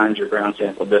 3 times your ground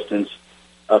sample distance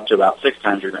up to about 6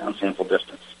 times your ground sample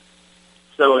distance.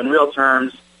 So in real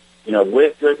terms,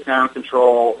 with good ground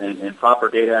control and proper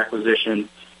data acquisition,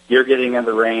 you're getting in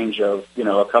the range of,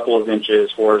 a couple of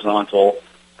inches horizontal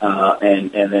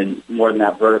and then more than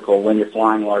that vertical when you're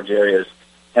flying large areas.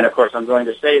 And, of course, I'm going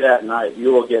to say that, and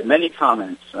you will get many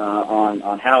comments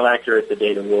on how accurate the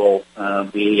data will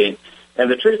be.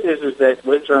 And the truth is that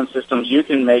with drone systems, you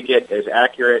can make it as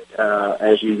accurate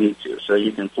as you need to. So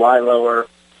you can fly lower.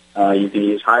 You can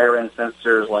use higher-end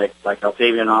sensors like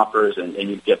Altavian offers, and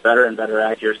you get better and better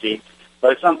accuracy.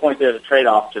 But at some point, there's a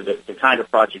trade-off to the kind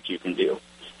of project you can do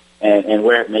and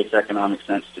where it makes economic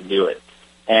sense to do it.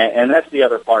 And that's the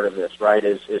other part of this, right,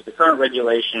 is the current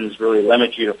regulations really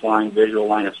limit you to flying visual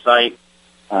line of sight.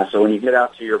 So when you get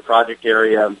out to your project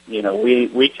area,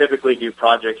 we typically do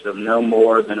projects of no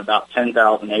more than about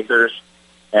 10,000 acres.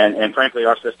 And frankly,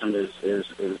 our system is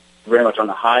very much on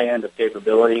the high end of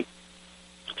capability.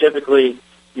 Typically,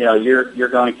 you're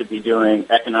going to be doing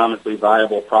economically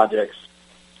viable projects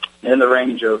in the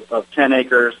range of 10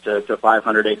 acres to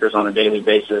 500 acres on a daily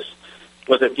basis,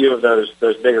 with a few of those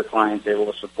bigger clients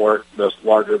able to support those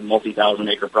larger multi-thousand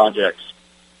acre projects.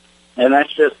 And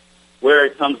that's just where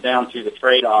it comes down to the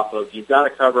trade-off of you've got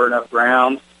to cover enough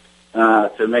ground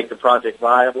to make the project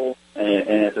viable,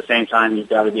 and at the same time you've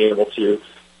got to be able to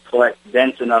collect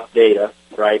dense enough data,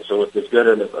 right, so with as good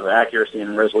of accuracy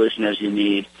and resolution as you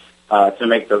need to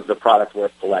make the product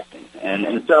worth collecting.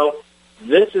 And so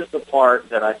this is the part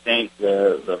that I think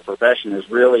the profession has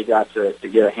really got to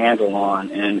get a handle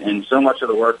on, and so much of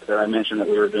the work that I mentioned that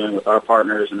we were doing with our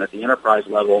partners and at the enterprise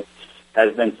level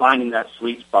has been finding that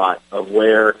sweet spot of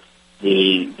where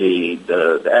the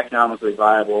economically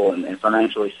viable and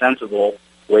financially sensible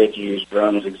way to use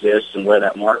drones exists and where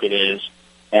that market is.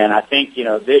 And I think,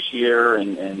 this year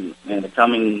and the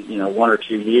coming, 1 or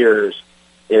 2 years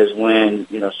is when,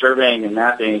 surveying and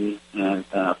mapping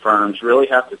firms really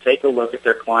have to take a look at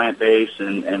their client base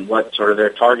and what sort of their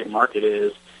target market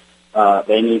is.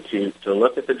 They need to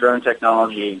look at the drone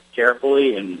technology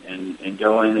carefully and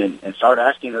go in and start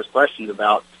asking those questions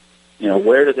about,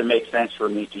 where does it make sense for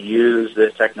me to use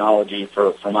this technology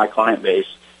for my client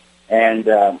base? And,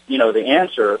 the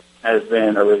answer has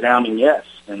been a resounding yes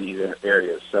in these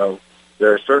areas. So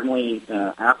there are certainly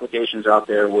applications out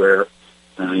there where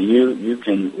you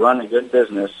can run a good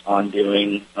business on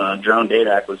doing drone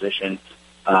data acquisition.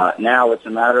 Now it's a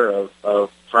matter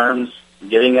of firms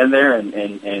getting in there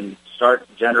and start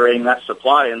generating that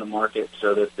supply in the market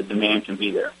so that the demand can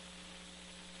be there.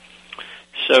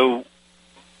 So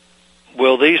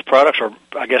will these products, or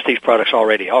I guess these products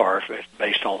already are,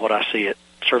 based on what I see at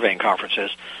surveying conferences,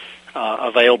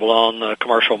 available on the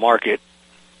commercial market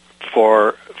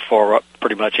for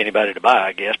pretty much anybody to buy,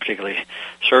 I guess, particularly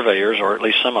surveyors, or at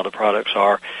least some of the products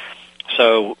are.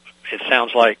 So it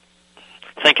sounds like,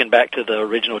 thinking back to the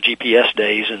original GPS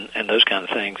days and those kind of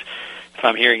things, if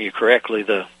I'm hearing you correctly,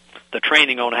 the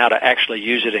training on how to actually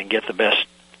use it and get the best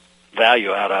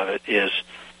value out of it is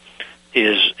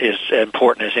as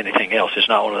important as anything else. It's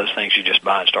not one of those things you just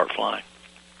buy and start flying.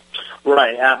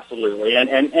 Right, absolutely,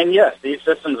 and yes, these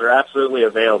systems are absolutely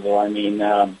available. I mean,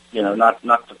 not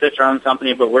to pitch our own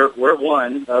company, but we're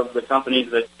one of the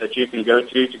companies that you can go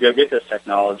to go get this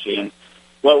technology. And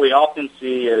what we often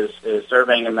see is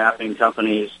surveying and mapping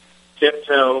companies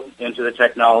tiptoe into the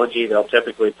technology. They'll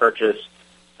typically purchase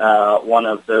one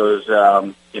of those,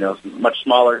 much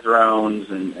smaller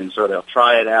drones, and so they'll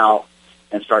try it out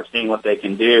and start seeing what they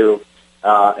can do.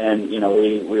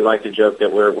 We like to joke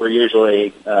that we're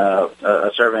usually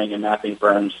a surveying and mapping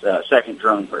firm's second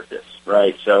drone purchase,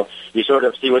 right? So you sort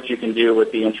of see what you can do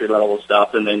with the entry-level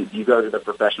stuff, and then you go to the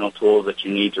professional tools that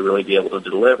you need to really be able to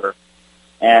deliver.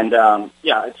 And,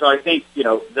 so I think,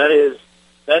 that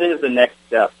is the next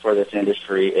step for this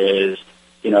industry is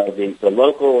the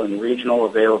local and regional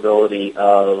availability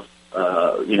of,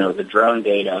 the drone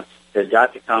data has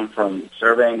got to come from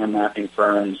surveying and mapping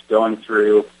firms going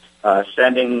through,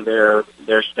 sending their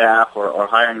staff or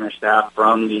hiring their staff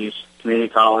from these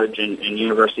community college and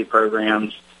university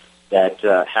programs that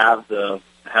have the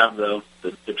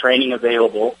training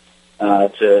available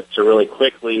to really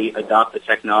quickly adopt the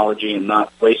technology and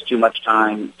not waste too much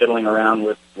time fiddling around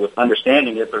with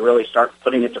understanding it, but really start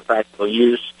putting it to practical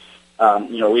use.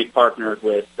 We've partnered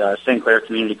with Sinclair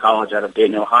Community College out of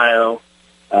Dayton, Ohio.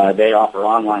 They offer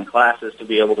online classes to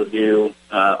be able to do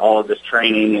all of this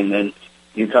training, and then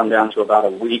you come down to about a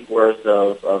week worth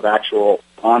of actual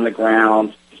on the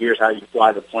ground. Here's how you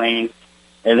fly the plane,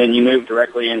 and then you move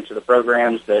directly into the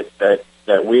programs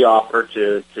that we offer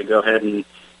to go ahead and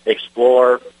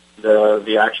explore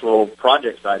the actual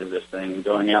project side of this thing, and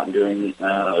going out and doing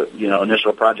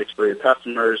initial projects for your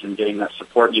customers and getting that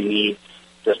support you need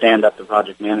to stand up the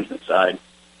project management side.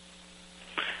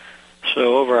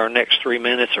 So over our next 3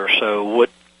 minutes or so,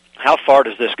 how far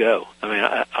does this go? I mean,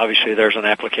 obviously there's an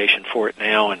application for it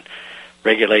now, and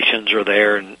regulations are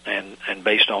there and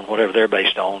based on whatever they're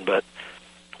based on, but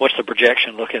what's the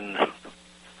projection looking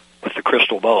with the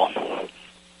crystal ball?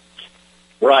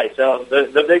 Right, so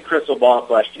the big crystal ball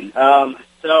question. I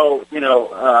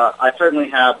certainly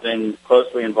have been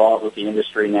closely involved with the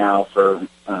industry now for,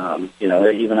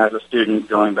 even as a student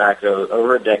going back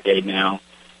over a decade now.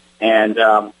 And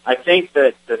I think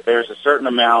that there's a certain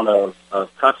amount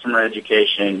of customer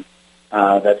education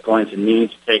that's going to need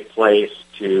to take place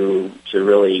to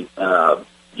really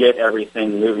get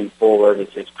everything moving forward.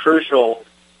 It's crucial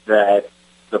that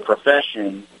the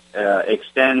profession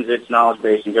extends its knowledge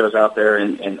base and goes out there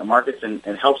and markets and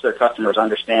helps their customers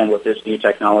understand what this new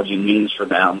technology means for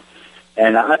them.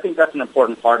 And I think that's an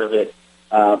important part of it.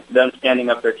 Them standing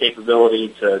up their capability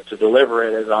to deliver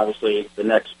it is obviously the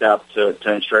next step to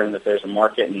ensuring that there's a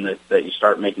market and that you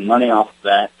start making money off of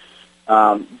that.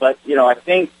 But I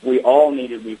think we all need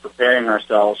to be preparing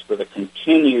ourselves for the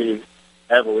continued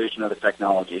evolution of the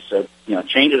technology. So,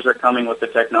 changes are coming with the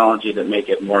technology that make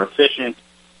it more efficient,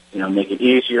 make it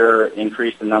easier,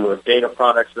 increase the number of data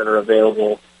products that are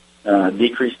available,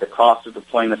 decrease the cost of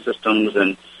deploying the systems,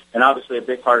 and obviously a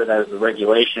big part of that is the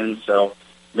regulations. So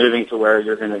moving to where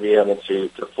you're going to be able to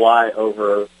fly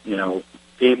over,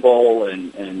 people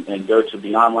and go to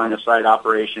beyond line of sight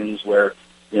operations where,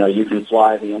 you can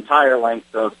fly the entire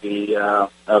length of the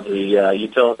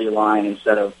utility line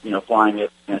instead of, flying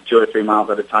it 2 or 3 miles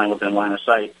at a time within line of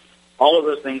sight. All of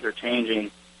those things are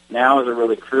changing. Now is a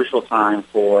really crucial time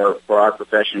for our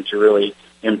profession to really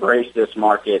embrace this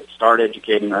market, start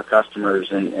educating our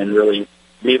customers, and really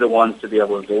be the ones to be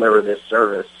able to deliver this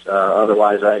service.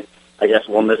 Otherwise, I guess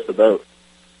we'll miss the boat.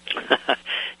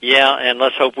 Yeah, and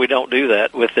let's hope we don't do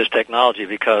that with this technology,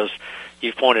 because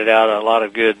you've pointed out a lot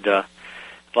of good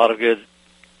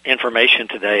information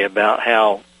today about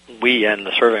how we and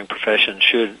the surveying profession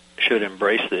should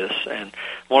embrace this. And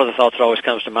one of the thoughts that always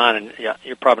comes to mind, and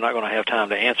you're probably not going to have time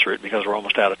to answer it because we're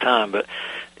almost out of time, but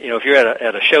if you're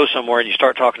at a show somewhere and you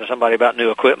start talking to somebody about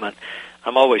new equipment,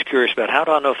 I'm always curious about how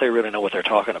do I know if they really know what they're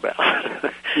talking about.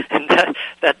 And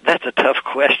that's a tough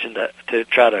question to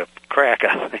try to crack,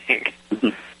 I think.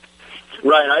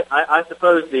 Right. I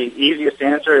suppose the easiest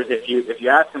answer is if you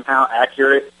ask them how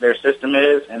accurate their system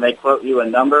is and they quote you a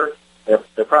number,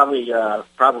 they probably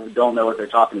don't know what they're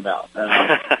talking about.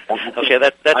 Okay,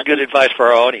 that's good advice for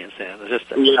our audience then.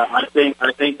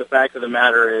 I think the fact of the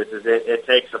matter is it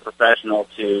takes a professional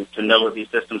to know what these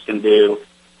systems can do,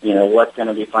 what's going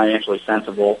to be financially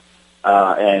sensible,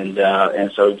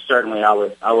 and so certainly I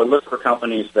would look for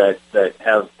companies that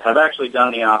have actually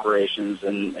done the operations,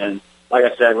 and like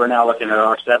I said, we're now looking at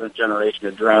our 7th generation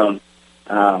of drone.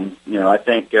 I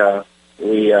think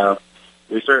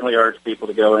we certainly urge people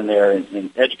to go in there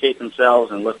and educate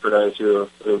themselves and look for those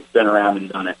who've been around and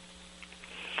done it.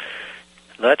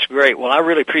 That's great. Well, I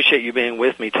really appreciate you being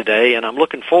with me today, and I'm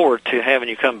looking forward to having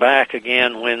you come back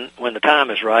again when the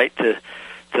time is right to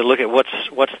look at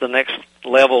what's the next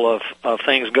level of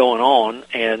things going on.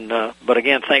 And but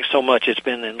again, thanks so much. It's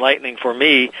been enlightening for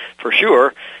me, for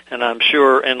sure, and I'm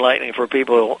sure enlightening for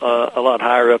people a lot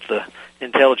higher up the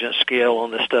intelligence scale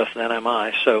on this stuff than am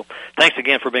I. So thanks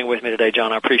again for being with me today,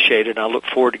 John. I appreciate it, and I look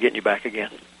forward to getting you back again.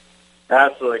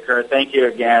 Absolutely, Curt. Thank you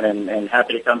again, and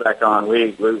happy to come back on.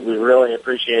 We really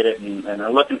appreciate it, and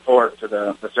are looking forward to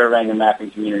the surveying and mapping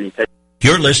community.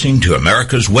 You're listening to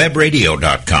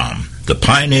AmericasWebRadio.com, the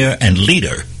pioneer and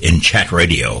leader in chat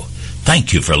radio.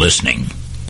 Thank you for listening.